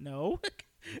 "No."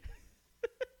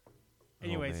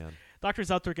 Anyways, Oh, man. Dr.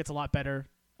 Zeltzer gets a lot better,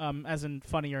 as in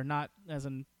funnier, not as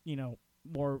in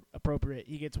more appropriate.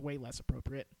 He gets way less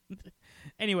appropriate.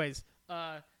 Anyways, do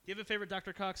you have a favorite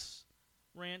Dr. Cox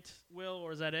rant, Will,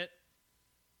 or is that it?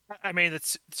 I mean,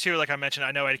 it's two. Like I mentioned,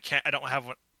 I know I don't have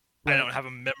one. I don't have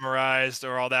them memorized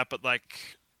or all that, but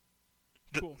like,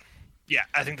 Cool. yeah,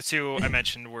 I think the two I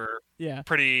mentioned were Yeah.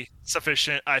 pretty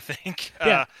sufficient. I think,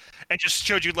 Yeah. and just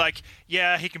showed you like,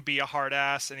 yeah, he can be a hard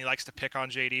ass and he likes to pick on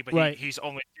JD, but Right. he's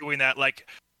only doing that like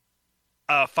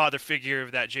a father figure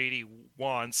that JD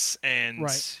wants and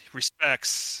Right.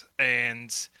 respects.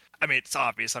 And I mean, it's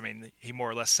obvious. I mean, he more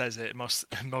or less says it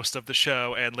most of the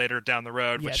show and later down the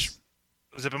road, which Yes.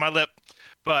 was zipping my lip.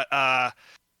 But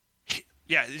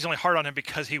yeah, he's only hard on him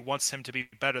because he wants him to be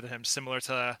better than him, similar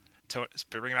to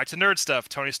bringing back to nerd stuff,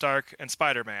 Tony Stark and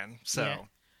Spider-Man. So. Yeah.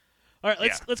 All right,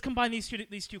 let's combine these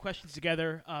two questions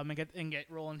together and get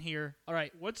rolling here. All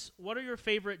right, what are your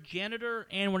favorite janitor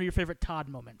and what are your favorite Todd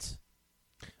moments?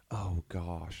 Oh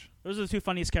gosh. Those are the two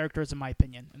funniest characters in my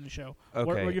opinion in the show. What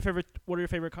Okay. are your favorite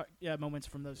moments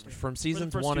from those two? From the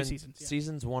seasons first one two and seasons, yeah.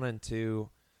 seasons 1 and 2,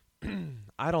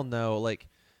 I don't know. Like,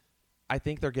 I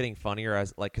think they're getting funnier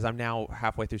as like because I'm now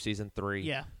halfway through season 3.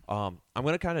 Yeah. I'm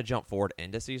gonna kind of jump forward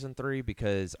into season 3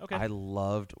 because Okay.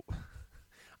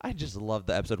 I just loved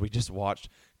the episode we just watched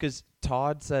because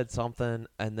Todd said something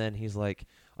and then he's like,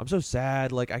 "I'm so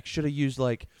sad. Like I should have used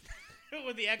like."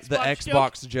 With the Xbox The joke?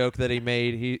 Xbox joke that he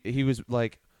made, he was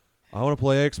like, I want to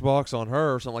play Xbox on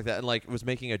her or something like that, and like was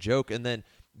making a joke, and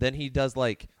then he does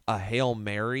like a Hail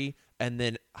Mary and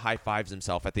then high fives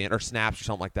himself at the end or snaps or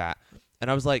something like that,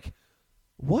 and I was like,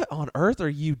 what on earth are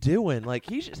you doing? Like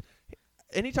he's just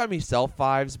anytime he self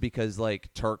fives because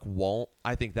like Turk won't,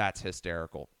 I think that's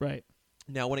hysterical. Right.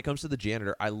 Now when it comes to the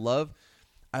janitor, I love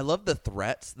the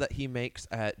threats that he makes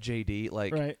at JD.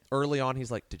 Like Right. early on, he's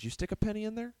like, did you stick a penny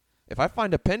in there? If I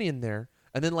find a penny in there,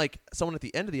 and then like someone at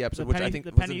the end of the episode, which I think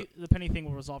the was in penny thing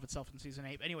will resolve itself in season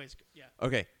 8. Anyways, yeah.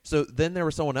 okay, so then there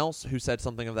was someone else who said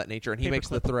something of that nature, and he makes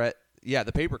the Paperclip. threat. Yeah,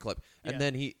 the paperclip, and Yeah.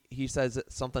 then he says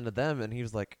something to them, and he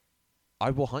was like,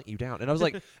 "I will hunt you down." And I was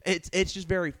like, it's just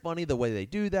very funny the way they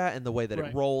do that and the way that Right.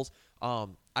 it rolls.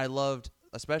 I loved.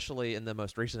 Especially in the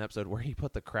most recent episode where he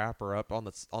put the crapper up on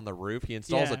the roof, he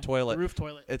installs Yeah, a toilet. the roof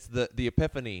toilet. It's the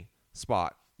Epiphany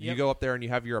spot. You Yep. go up there and you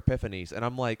have your epiphanies, and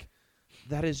I'm like,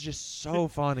 that is just so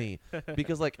funny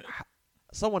because like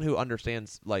someone who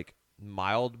understands like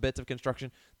mild bits of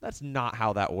construction, that's not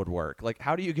how that would work. Like,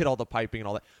 how do you get all the piping and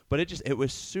all that? But it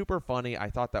was super funny. I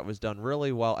thought that was done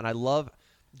really well, and I love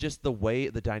just the way,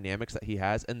 the dynamics that he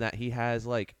has, and that he has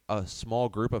like a small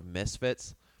group of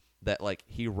misfits that like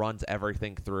he runs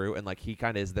everything through, and like he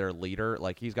kind of is their leader.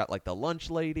 Like he's got like the lunch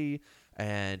lady,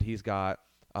 and he's got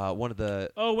one of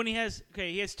the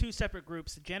he has two separate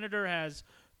groups. The janitor has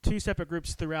two separate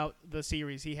groups throughout the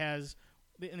series. He has,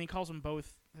 and he calls them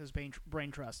both his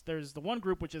brain trust. There's the one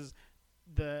group which is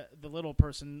the little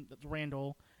person,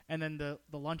 Randall, and then the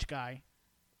lunch guy,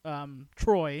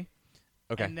 Troy.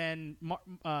 Okay. And then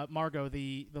Margot,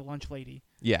 the lunch lady.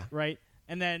 Yeah. Right?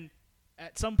 And then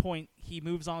at some point, he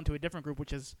moves on to a different group,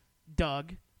 which is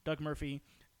Doug Murphy,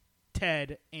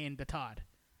 Ted, and the Todd.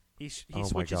 He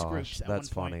switches groups at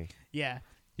that's one point. funny. Yeah.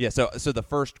 Yeah, so the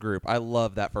first group, I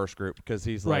love that first group because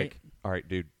he's Right. like, all right,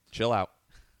 dude, chill out.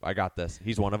 I got this.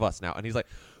 He's one of us now. And he's like,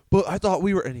 but I thought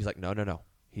we were, and he's like, no.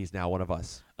 He's now one of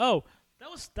us. Oh,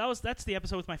 that's the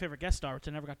episode with my favorite guest star, which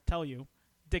I never got to tell you,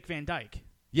 Dick Van Dyke.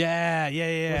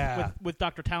 Yeah. With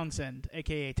Dr. Townsend,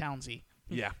 a.k.a. Townsy.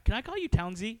 Yeah. Can I call you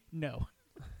Townsy? No.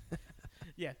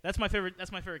 Yeah, that's my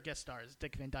favorite guest star is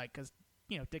Dick Van Dyke because,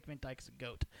 Dick Van Dyke's a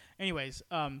goat. Anyways,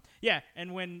 yeah,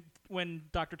 and when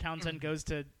Dr. Townsend goes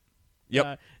to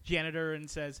janitor and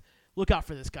says, look out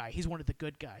for this guy. He's one of the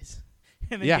good guys.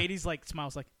 And then Katie's like,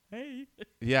 smiles like, hey.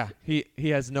 Yeah, he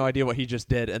has no idea what he just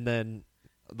did, and then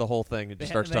the whole thing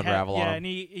just starts to unravel on him. And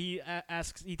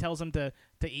he tells him to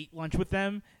eat lunch with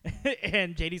them,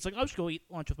 and JD's like, I'll just go eat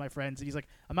lunch with my friends, and he's like,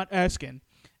 I'm not asking,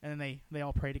 and then they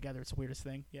all pray together. It's the weirdest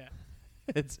thing. Yeah,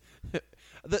 It's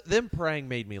them praying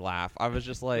made me laugh. I was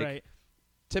just like, right.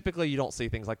 Typically you don't see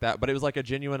things like that, but it was like a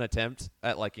genuine attempt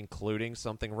at like including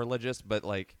something religious, but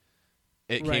like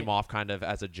it came off kind of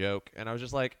as a joke, and I was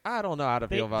just like, I don't know how to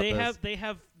feel about this. They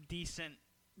have decent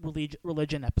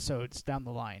religion episodes down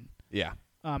the line. Yeah.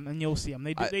 And you'll see them.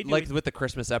 They do like with the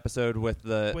Christmas episode with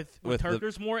Turk.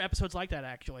 There's more episodes like that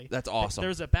actually. That's awesome.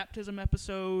 There's a baptism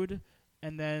episode,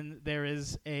 and then there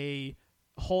is a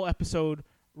whole episode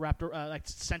wrapped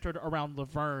centered around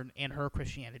Laverne and her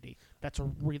Christianity. That's a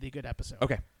really good episode.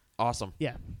 Okay, awesome.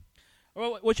 Yeah.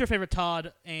 Well, what's your favorite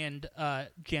Todd and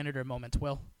janitor moment,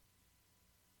 Will?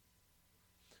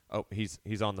 Oh,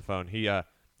 he's on the phone.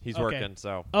 He's working.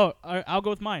 So. Oh, I'll go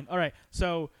with mine. All right.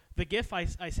 So the GIF I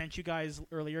sent you guys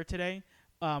earlier today,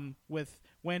 with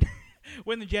when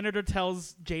when the janitor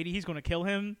tells JD he's going to kill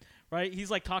him, right?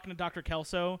 He's like talking to Dr.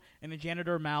 Kelso, and the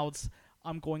janitor mouths,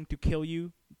 "I'm going to kill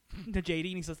you," to JD,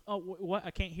 and he says, "Oh, what?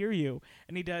 I can't hear you."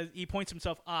 And he points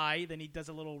himself I, then he does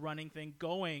a little running thing,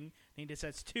 going, and he just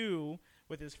says two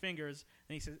with his fingers,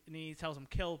 and he tells him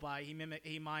kill by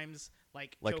he mimes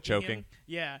like choking him.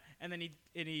 Yeah, and then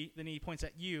he points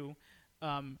at you.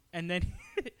 And then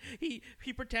he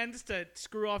pretends to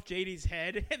screw off JD's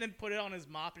head and then put it on his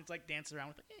mop and it's like dancing around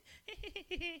with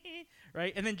it.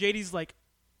 Right? And then JD's like,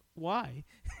 why?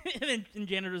 and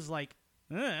janitor's like,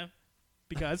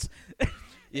 because.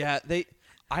 Yeah,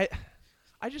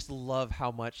 I just love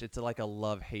how much it's like a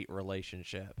love-hate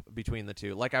relationship between the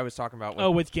two. Like I was talking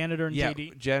about with janitor and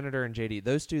JD. Janitor and JD.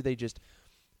 Those two,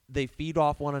 they feed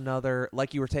off one another,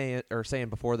 like you were saying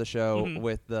before the show, mm-hmm.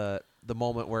 with the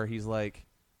moment where he's like,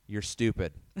 "You're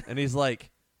stupid," and he's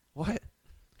like, "What?"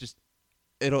 Just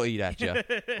it'll eat at you.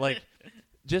 Like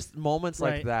just moments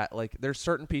like that. Like there's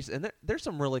certain pieces, and there's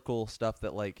some really cool stuff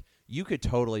that like you could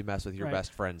totally mess with your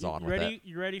best friends on. With it.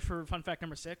 You ready for fun fact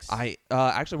number 6?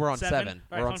 Actually we're on 7.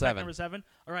 All right, we're on fun 7. Fact number 7.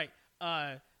 All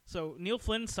right. So Neil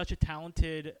Flynn's such a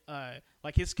talented,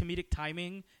 like his comedic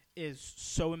timing is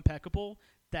so impeccable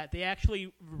that they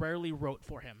actually rarely wrote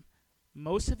for him.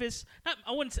 Most of his,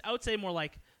 I would say more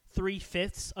like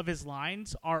 3/5 of his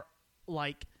lines are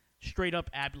like straight up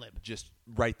ad lib. Just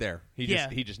right there. He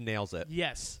just nails it.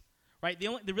 Yes. Right. The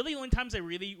only times I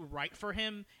really write for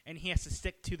him and he has to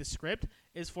stick to the script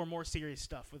is for more serious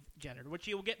stuff with Janitor, which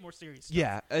he will get more serious stuff.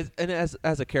 Yeah,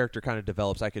 as a character kind of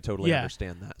develops, I could totally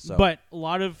understand that. So, but a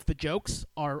lot of the jokes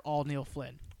are all Neil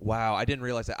Flynn. Wow, I didn't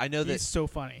realize that. I know that he's so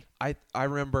funny. I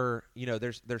remember,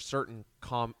 there's certain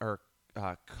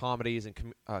comedies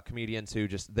and comedians who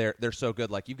just they're so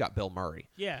good. Like you've got Bill Murray.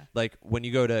 Yeah. Like when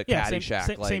you go to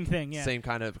Caddyshack, same thing. Yeah. Same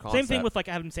kind of concept. Same thing with like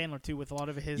Adam Sandler too, with a lot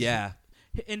of his. Yeah.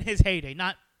 In his heyday,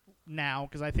 not now,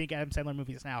 because I think Adam Sandler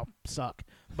movies now suck.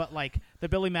 But like the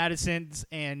Billy Madisons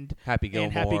and Happy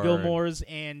Gilmores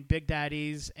and Big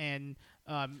Daddies and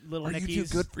Little Are Nicky's. you too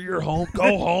good for your home?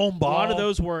 Go home, A ball. lot of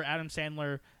those were Adam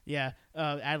Sandler,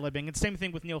 ad-libbing. And same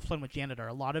thing with Neil Flynn with Janitor.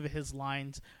 A lot of his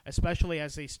lines, especially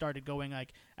as they started going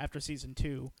like after season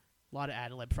 2, a lot of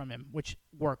ad-lib from him, which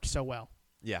worked so well.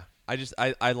 Yeah,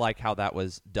 I like how that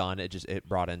was done. It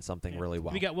brought in something really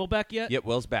well. We got Will back yet? Yep,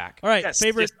 Will's back. All right, Yes,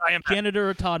 favorite yes, I am back. Janitor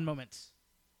or Todd moments?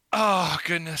 Oh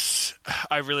goodness,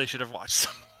 I really should have watched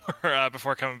some more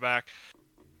before coming back.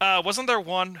 Wasn't there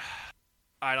one?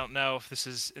 I don't know if this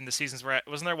is in the seasons where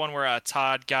wasn't there one where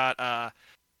Todd got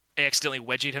accidentally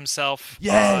wedgied himself?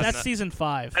 Yes! That's season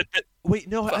 5. Wait,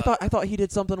 no, I thought he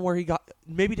did something where he got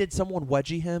did someone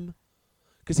wedgie him?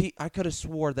 Because I could have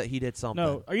swore that he did something.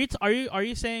 No, are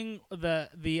you saying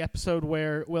the episode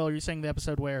where Will? Are you saying the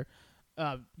episode where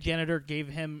Janitor gave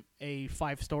him a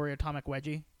 5-story atomic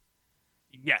wedgie?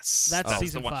 Yes, That's that was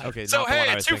season the one. 5. Okay, So not the one I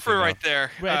hey, a was twofer thinking of. right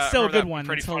there. But it's still a Or good that'd be one.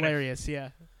 Pretty It's funny. hilarious. Yeah.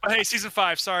 But hey, season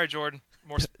 5. Sorry, Jordan.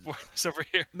 More sports over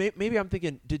here. Maybe I'm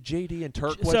thinking, did JD and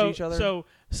Turk wedge each other?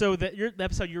 So the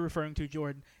episode you're referring to,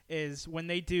 Jordan, is when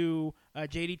they do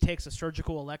JD takes a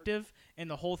surgical elective, and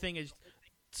the whole thing is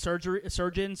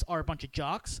surgeons are a bunch of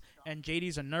jocks, and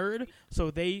JD's a nerd,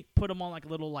 so they put him on like a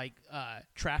little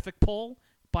traffic pole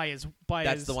by his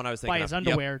That's the one I was thinking by his of. Yep.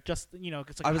 underwear. Just it's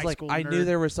like I a was high like, school I nerd knew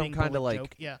there was some being kind of bullet like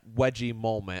joke. Yeah. wedgie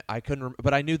moment. I couldn't,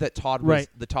 but I knew that Todd was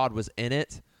Right. Todd was in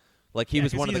it. Like he Yeah,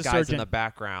 was 'cause one of the he's a guys in surgeon. the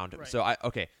background. Right. So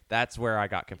that's where I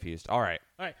got confused. All right.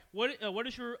 All right, what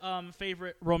is your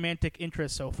favorite romantic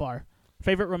interest so far?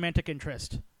 Favorite romantic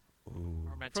interest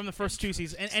from the first 2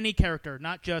 seasons, and any character,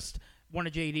 not just one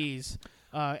of JD's.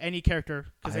 Any character,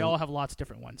 because they all have lots of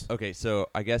different ones. Okay, so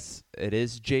I guess it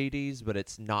is JD's, but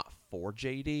it's not for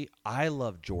JD. I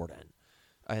love Jordan.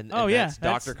 And that's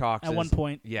Dr. Cox at one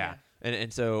point. Yeah.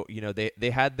 And so, they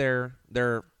had their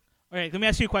All right, let me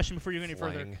ask you a question before you go any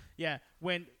further. Fling. Yeah,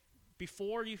 when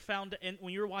you found and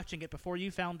when you were watching it, before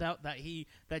you found out that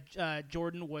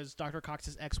Jordan was Dr.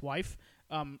 Cox's ex-wife,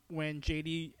 when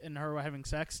JD and her were having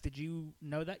sex, did you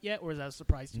know that yet, or was that a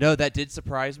surprise to you? No, that did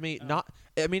surprise me.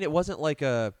 It wasn't like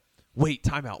a wait,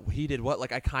 timeout. He did what?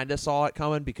 Like I kind of saw it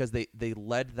coming because they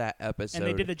led that episode. And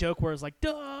they did the joke where it's like,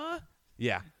 duh.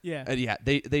 Yeah. Yeah. And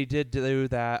they did do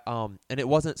that. And it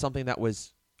wasn't something that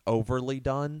was overly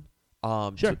done.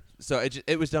 Sure. So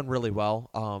it was done really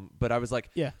well. But I was like,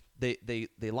 Yeah. They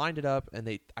lined it up, and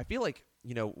I feel like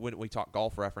when we talk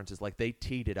golf references, like they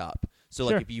teed it up. So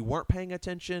Sure. like if you weren't paying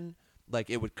attention, like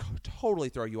it would totally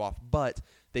throw you off. But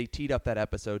they teed up that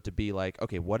episode to be like,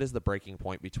 okay, what is the breaking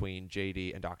point between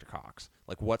JD and Dr. Cox?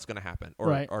 Like what's going to happen?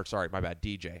 Right. Or sorry, my bad,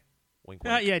 DJ. Wink,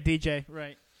 wink. Yeah, DJ,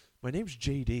 right. My name's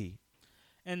JD.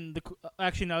 And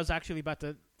actually, no, I was actually about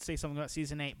to say something about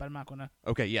season 8, but I'm not gonna.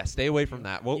 Okay, yeah, stay away from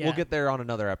that. We'll Yeah. get there on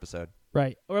another episode.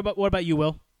 Right. What about you,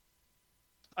 Will?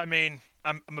 I mean,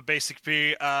 I'm a basic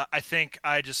B. I think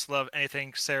I just love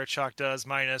anything Sarah Chalk does,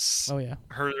 minus Oh yeah.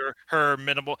 her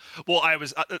minimal. Well, I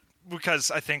was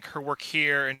because I think her work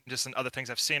here and just in other things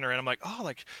I've seen her, and I'm like, oh,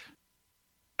 like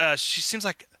she seems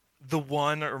like the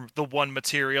one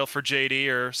material for JD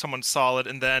or someone solid.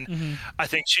 And then I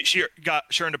think she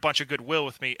earned a bunch of goodwill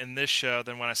with me in this show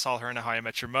than when I saw her in How I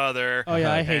Met Your Mother. Oh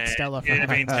yeah, I hate and Stella. For it her.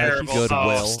 being terrible. She's Goodwill. Oh,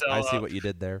 I Stella. see what you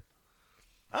did there.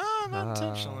 Not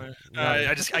intentionally. no.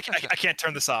 I can't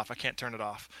turn this off. I can't turn it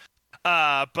off.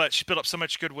 But she built up so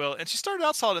much goodwill, and she started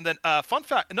out solid. And then,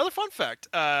 another fun fact.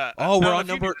 I Oh, don't we're know on if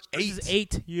you number knew this, 8.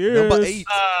 This is 8 years. Number 8.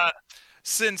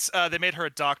 Since they made her a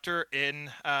doctor in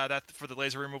that for the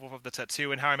laser removal of the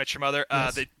tattoo in How I Met Your Mother,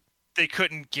 Yes. they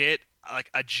couldn't get like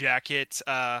a jacket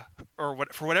or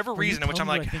what for whatever Are you reason, which I'm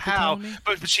telling me like, what I think you're how? telling me?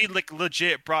 But she like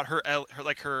legit brought her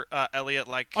Elliot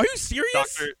like Are you serious?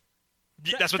 doctor.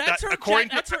 That's what That's her. according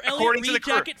That's to her Elliot according to Reed the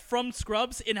crew. jacket from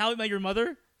Scrubs in How I Met Your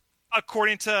Mother.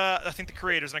 According to I think the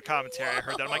creators in a commentary, I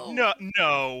heard that. I'm like,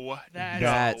 no.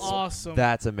 That's awesome.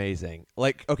 That's amazing.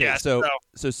 Like, okay, Yeah, so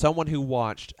someone who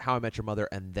watched How I Met Your Mother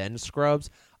and then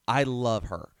Scrubs, I love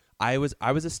her. I was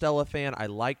a Stella fan. I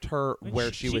liked her I mean,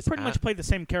 where she was pretty at. much played the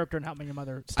same character in How I Met Your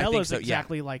Mother. Stella's so, yeah.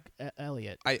 exactly like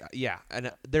Elliot.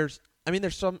 And there's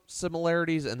some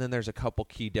similarities, and then there's a couple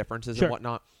key differences Sure. and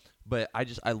whatnot. But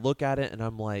I look at it and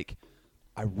I'm like,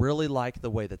 I really like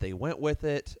the way that they went with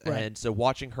it, Right. and so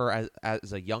watching her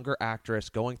as a younger actress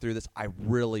going through this, I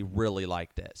really really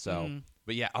liked it. So,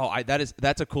 but yeah,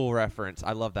 that's a cool reference.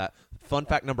 I love that. Fun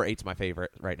fact number 8's my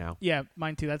favorite right now. Yeah,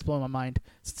 mine too. That's blowing my mind,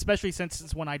 especially since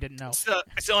it's one I didn't know. It's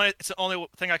the only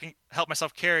thing I can help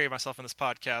myself carry myself in this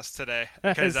podcast today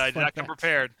That because is I did fun not come facts.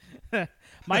 prepared.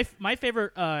 my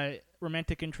favorite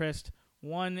romantic interest.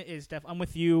 One is I'm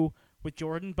with you with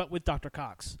Jordan, but with Dr.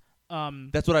 Cox.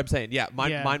 That's what I'm saying. Yeah,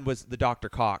 mine was the Dr.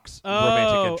 Cox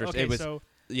romantic interest. Okay, It was so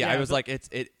I was like, it's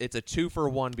a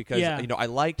 2-for-1 because I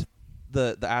liked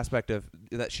the aspect of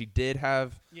that she did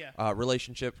have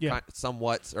relationship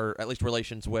somewhat, or at least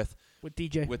relations with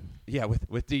DJ.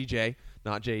 With DJ,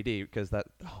 not JD, because that,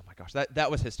 oh my gosh,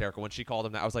 that was hysterical when she called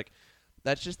him that. I was like,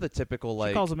 that's just the typical,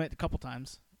 like, she calls him it a couple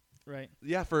times, right?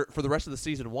 Yeah, for the rest of the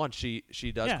season 1, she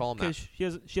does call him that.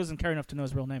 She doesn't care enough to know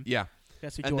his real name. Yeah,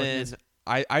 that's who and Jordan then is.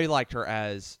 I liked her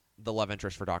as the love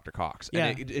interest for Dr. Cox,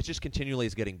 and it just continually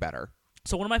is getting better.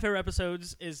 So one of my favorite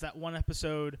episodes is that one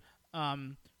episode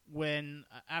when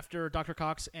after Dr.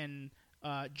 Cox and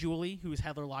Julie, who is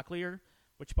Heather Locklear,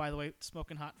 which, by the way,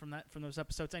 smoking hot from those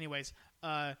episodes. Anyways,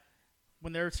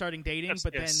 when they're starting dating,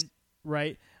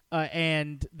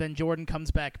 and then Jordan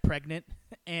comes back pregnant,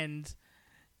 and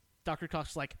Dr.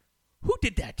 Cox is like, "Who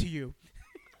did that to you?"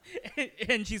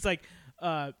 and she's like,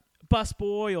 "Bus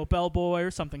boy or bell boy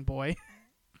or something boy."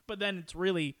 But then it's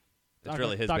really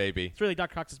his baby. It's really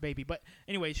Dr. Cox's baby. But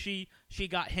anyway, she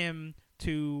got him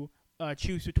to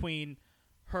choose between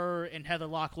her and Heather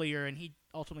Locklear, and he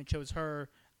ultimately chose her.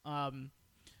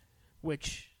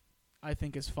 Which I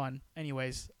think is fun.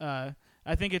 Anyways, I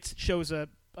think it shows a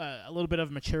little bit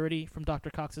of maturity from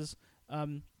Dr. Cox's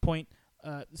point.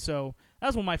 So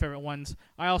that's one of my favorite ones.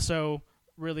 I also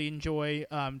really enjoy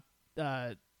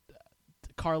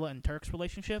Carla and Turk's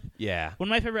relationship. Yeah. One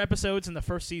of my favorite episodes in the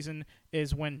first season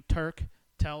is when Turk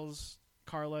tells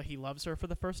Carla he loves her for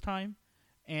the first time.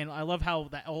 And I love how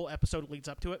that whole episode leads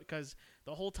up to it, because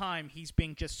the whole time he's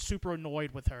being just super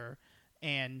annoyed with her.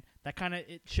 And that kind of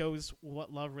it shows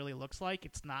what love really looks like.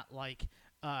 It's not like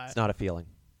it's not a feeling.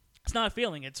 It's not a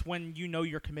feeling. It's when you know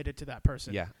you're committed to that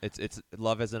person. Yeah, it's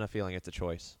love isn't a feeling. It's a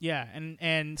choice. Yeah,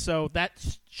 and so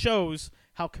that shows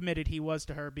how committed he was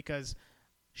to her, because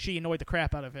she annoyed the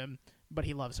crap out of him, but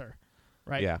he loves her,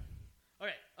 right? Yeah.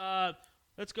 Okay.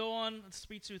 Let's go on. Let's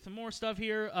speak to some more stuff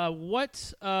here.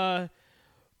 What is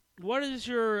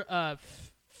your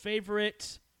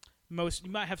favorite? You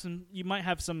might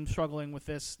have some struggling with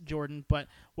this, Jordan, but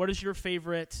what is your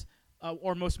favorite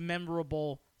or most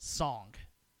memorable song?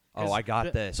 Oh, I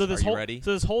got this. So this Are you ready?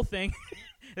 So this whole thing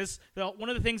is one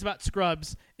of the things about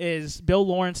Scrubs is Bill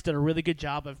Lawrence did a really good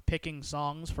job of picking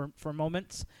songs for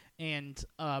moments, and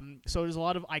so there's a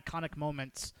lot of iconic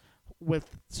moments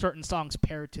with certain songs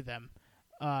paired to them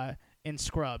in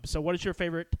Scrubs. So what is your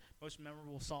favorite, most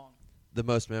memorable song? The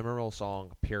most memorable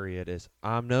song, period, is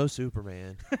 "I'm No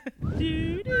Superman."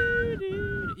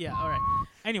 Yeah, all right.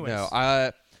 Anyways. No,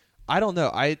 I don't know.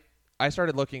 I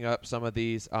started looking up some of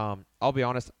these. I'll be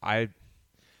honest, I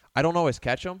don't always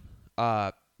catch them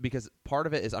because part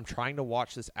of it is I'm trying to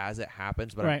watch this as it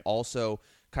happens, but I'm also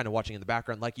kind of watching in the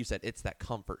background. Like you said, it's that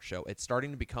comfort show. It's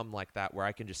starting to become like that where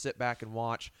I can just sit back and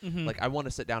watch. Mm-hmm. Like I want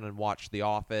to sit down and watch The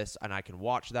Office, and I can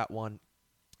watch that one,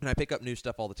 and I pick up new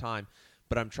stuff all the time.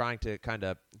 But I'm trying to kind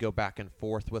of go back and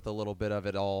forth with a little bit of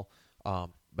it all.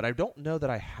 But I don't know that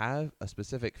I have a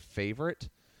specific favorite.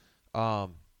 I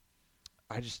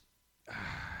just...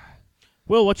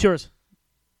 Will, what's yours?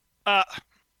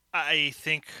 I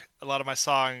think a lot of my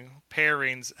song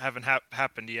pairings haven't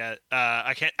happened yet.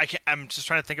 I can't. I'm just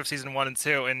trying to think of season 1 and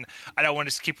 2, and I don't want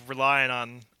to just keep relying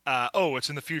on. It's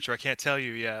in the future. I can't tell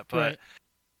you yet, but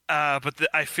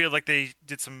I feel like they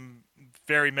did some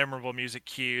very memorable music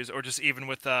cues, or just even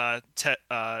with Ted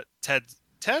Buckley's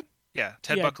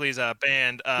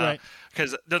band.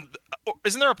 Because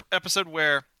isn't there an episode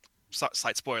where,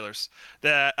 slight spoilers,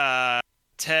 that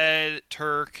Ted,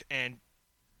 Turk, and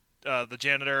the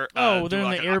janitor. They're in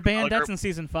the Air Band. That's in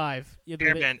season 5. Yeah,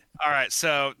 Air Band. All right,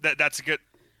 so that's a good.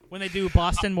 When they do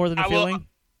Boston More Than a Feeling.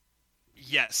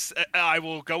 Yes, I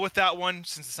will go with that one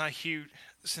since it's not huge.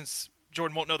 Since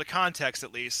Jordan won't know the context,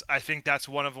 at least I think that's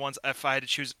one of the ones. If I had to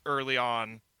choose early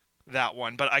on, that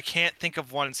one. But I can't think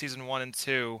of one in season 1 and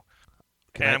 2.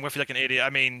 I'm going to feel like an idiot. I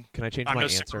mean, can I change my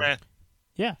answer? Superman.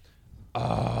 Yeah.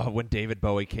 When David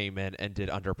Bowie came in and did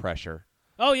Under Pressure.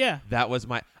 Oh, yeah. That was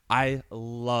I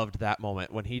loved that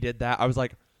moment. When he did that, I was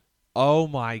like, oh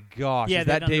my gosh, is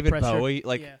that David Bowie?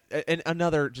 Like, and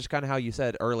another, just kind of how you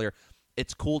said earlier,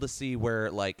 it's cool to see where,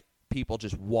 like, people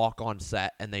just walk on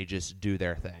set and they just do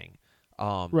their thing.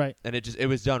 Right. And it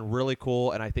was done really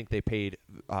cool, and I think they paid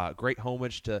great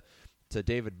homage to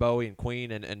David Bowie and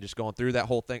Queen and just going through that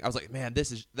whole thing. I was like, man,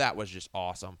 that was just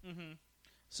awesome. Mm-hmm.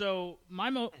 So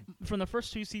from the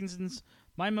first 2 seasons,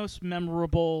 my most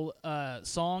memorable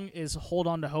song is "Hold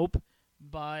On to Hope"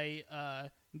 by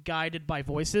Guided by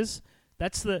Voices.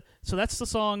 That's the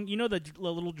song. You know the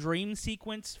little dream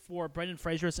sequence for Brendan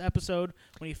Fraser's episode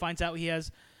when he finds out he has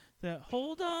the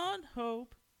 "Hold On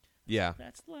Hope." Yeah,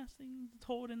 that's the last thing that's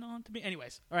holding on to me.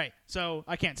 Anyways, all right. So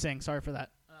I can't sing. Sorry for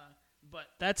that. But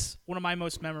that's one of my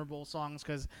most memorable songs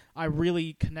because I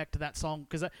really connect to that song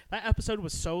because that episode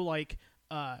was so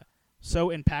so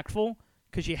impactful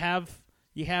because you have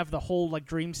the whole like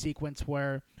dream sequence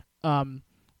where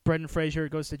Brendan Fraser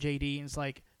goes to JD and is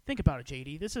like, think about it,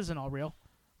 JD, this isn't all real,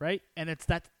 right? And it's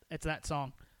that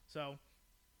song. So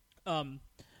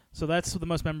that's the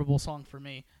most memorable song for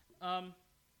me.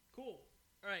 Cool.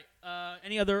 All right.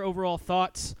 Any other overall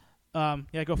thoughts?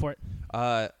 Yeah, go for it.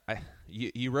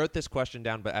 You wrote this question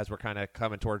down, but as we're kind of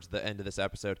coming towards the end of this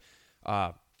episode,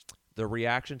 the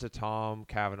reaction to Tom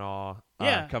Cavanaugh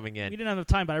coming in. We didn't have enough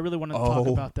time, but I really wanted to talk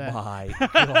about that. Oh, my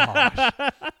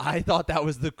gosh. I thought that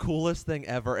was the coolest thing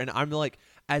ever. And I'm like,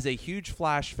 as a huge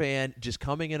Flash fan, just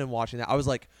coming in and watching that, I was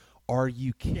like, are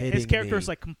you kidding me? His character is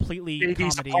like completely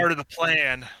He's comedy. part of the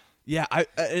plan. Yeah,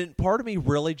 and part of me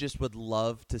really just would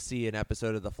love to see an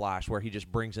episode of The Flash where he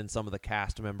just brings in some of the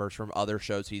cast members from other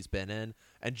shows he's been in,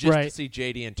 and just to see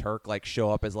JD and Turk like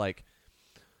show up as like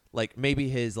maybe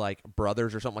his like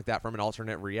brothers or something like that from an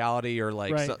alternate reality, or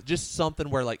like just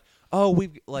something where like, oh,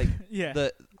 we've like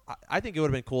I think it would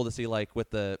have been cool to see like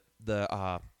with the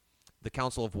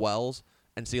Council of Wells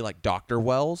and see like Dr.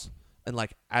 Wells. And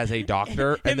like as a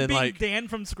doctor, and then being like Dan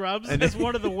from Scrubs as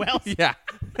one of the Wells. Yeah,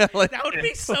 like, that would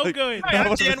be so good. Hi,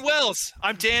 I'm Dan Wells.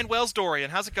 I'm Dan Wells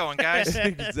Dorian. How's it going, guys?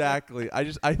 Exactly. I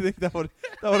think that would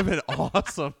have been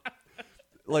awesome.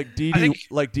 Like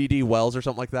DD Wells or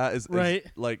something like that is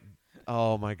like,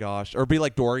 oh my gosh, or be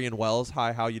like Dorian Wells.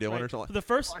 Hi, how you doing? Or something. The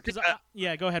first,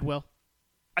 go ahead, Will.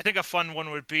 I think a fun one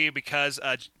would be because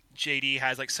JD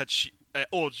has like such.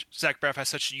 Zach Braff has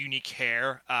such unique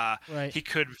hair. He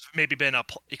could maybe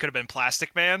he could have been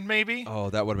Plastic Man, maybe. Oh,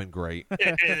 that would have been great.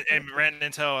 and ran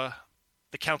into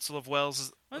the Council of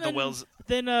Wells.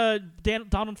 Then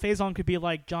Donald Faison could be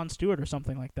like Jon Stewart or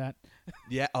something like that.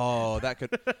 Yeah. Oh, that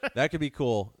could be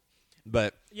cool.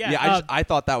 But yeah, I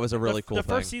thought that was a really cool thing.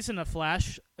 The first season of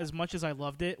Flash, as much as I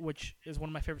loved it, which is one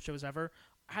of my favorite shows ever,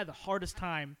 I had the hardest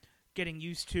time getting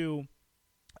used to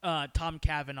Tom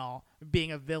Cavanaugh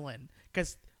being a villain.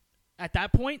 Because at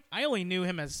that point, I only knew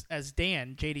him as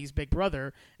Dan, JD's big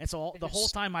brother, and so the whole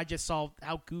time I just saw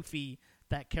how goofy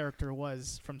that character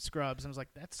was from Scrubs, and I was like,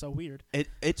 that's so weird.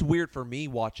 It's weird for me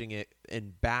watching it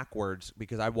in backwards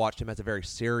because I watched him as a very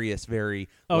serious, very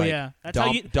that's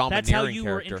how you character.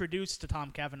 were introduced to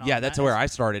Tom Cavanaugh. Yeah, that's where I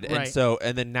started,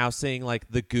 and then now seeing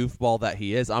like the goofball that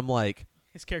he is, I'm like.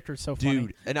 His character is so funny.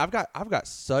 Dude, and I've got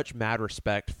such mad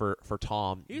respect for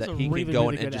Tom he's that a he really, can go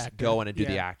really in and just actor. go in and do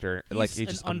the actor. He's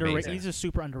just amazing. He's just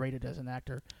super underrated as an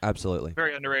actor. Absolutely.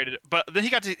 Very underrated. But then he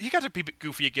got to be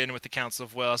goofy again with the Council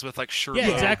of Wells with like Sherlock. Yeah,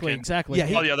 exactly.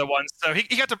 Yeah, all the other ones. So he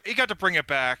got to bring it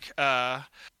back.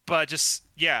 But just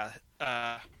he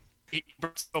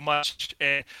brings so much.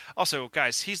 And also,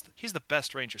 guys, he's the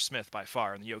best Ranger Smith by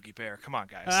far in the Yogi Bear. Come on,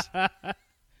 guys.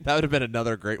 That would have been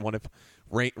another great one if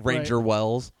Ranger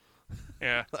Wells.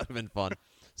 Yeah, that would have been fun.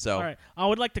 So, all right, I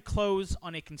would like to close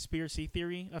on a conspiracy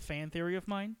theory, a fan theory of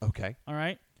mine. Okay. All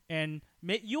right, and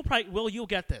you'll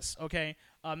get this. Okay,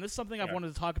 this is something I've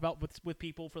wanted to talk about with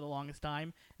people for the longest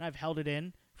time, and I've held it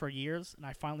in for years, and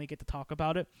I finally get to talk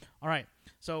about it. All right,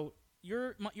 so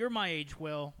you're my age,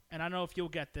 Will, and I don't know if you'll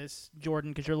get this,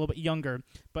 Jordan, because you're a little bit younger.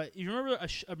 But you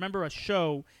remember a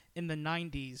show in the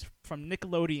 '90s from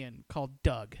Nickelodeon called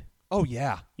Doug. Oh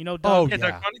yeah. You know Doug. Oh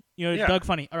yeah. yeah. You know Doug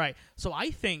Funny. All right. So I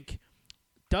think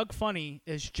Doug Funny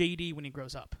is JD when he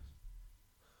grows up.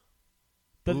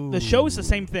 The show is the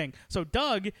same thing. So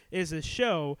Doug is a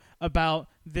show about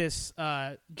this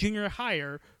junior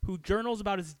hire who journals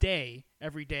about his day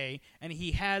every day, and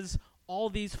he has all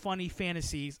these funny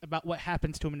fantasies about what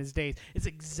happens to him in his days. It's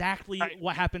exactly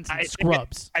what happens in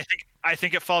Scrubs. I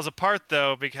think it falls apart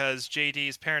though because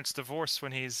JD's parents divorced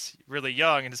when he's really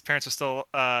young, and his parents are still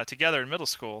together in middle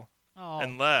school. Oh.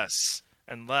 Unless.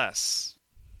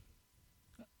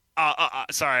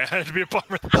 Sorry, I had to be a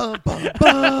bummer. Bum, bum,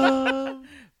 bum.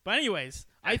 But anyways,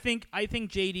 I think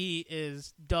JD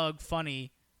is Doug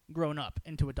Funny grown up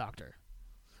into a doctor.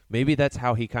 Maybe that's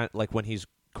how he kind of like when he's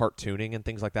cartooning and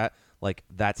things like that. Like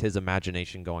that's his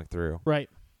imagination going through. Right.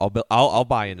 I'll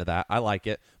buy into that. I like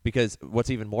it because what's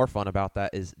even more fun about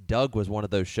that is Doug was one of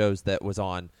those shows that was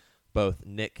on both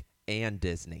Nick and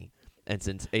Disney. And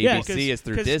since ABC is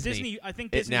through Disney, I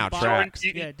think it now bought, tracks.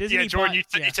 Disney Jordan, you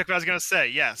bought, took what I was going to say.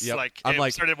 Yes. Yep.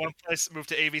 It started one place, moved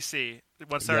to ABC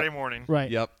one Saturday morning. Right.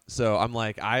 Yep. So I'm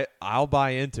like, I'll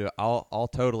buy into it. I'll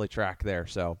totally track there.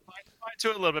 So I buy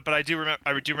into it a little bit, but I do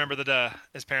remember that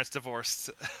his parents divorced.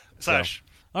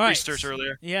 All right. research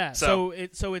earlier. Yeah. So-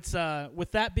 So it's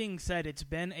with that being said, it's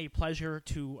been a pleasure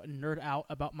to nerd out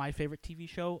about my favorite TV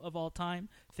show of all time.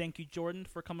 Thank you, Jordan,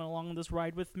 for coming along on this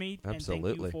ride with me. And thank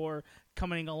Absolutely. you for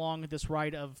coming along this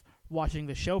ride of watching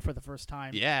the show for the first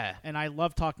time. Yeah. And I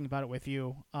love talking about it with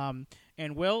you.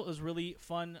 And Will, it was really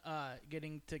fun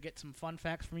getting to get some fun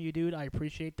facts from you, dude. I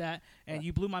appreciate that. And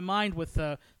you blew my mind with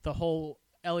the whole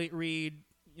Elliot Reed,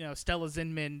 Stella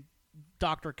Zinman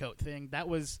doctor coat thing. That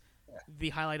was the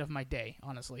highlight of my day,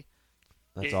 honestly.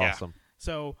 That's Yeah. awesome.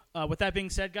 So with that being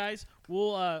said, guys,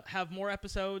 we'll have more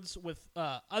episodes with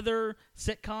other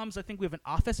sitcoms. I think we have an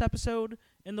Office episode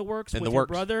in the works with your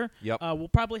brother. Yep. We'll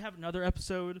probably have another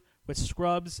episode with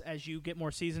Scrubs as you get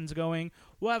more seasons going.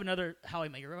 We'll have another How I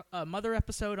Met Your Mother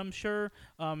episode, I'm sure.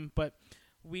 But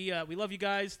we love you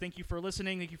guys. Thank you for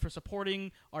listening. Thank you for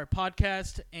supporting our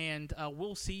podcast. And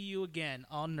we'll see you again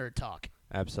on Nerd Talk.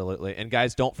 Absolutely. And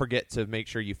guys, don't forget to make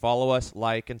sure you follow us,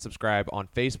 like, and subscribe on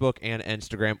Facebook and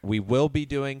Instagram. We will be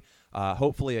doing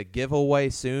hopefully a giveaway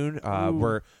soon.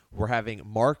 We're having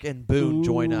Mark and Boone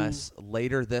join us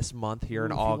later this month here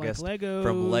in Ooh, if you like August Legos.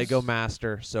 from Lego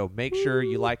Master. So make sure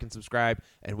you like and subscribe,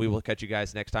 and we will catch you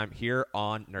guys next time here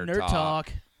on Nerd Talk.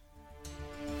 Talk.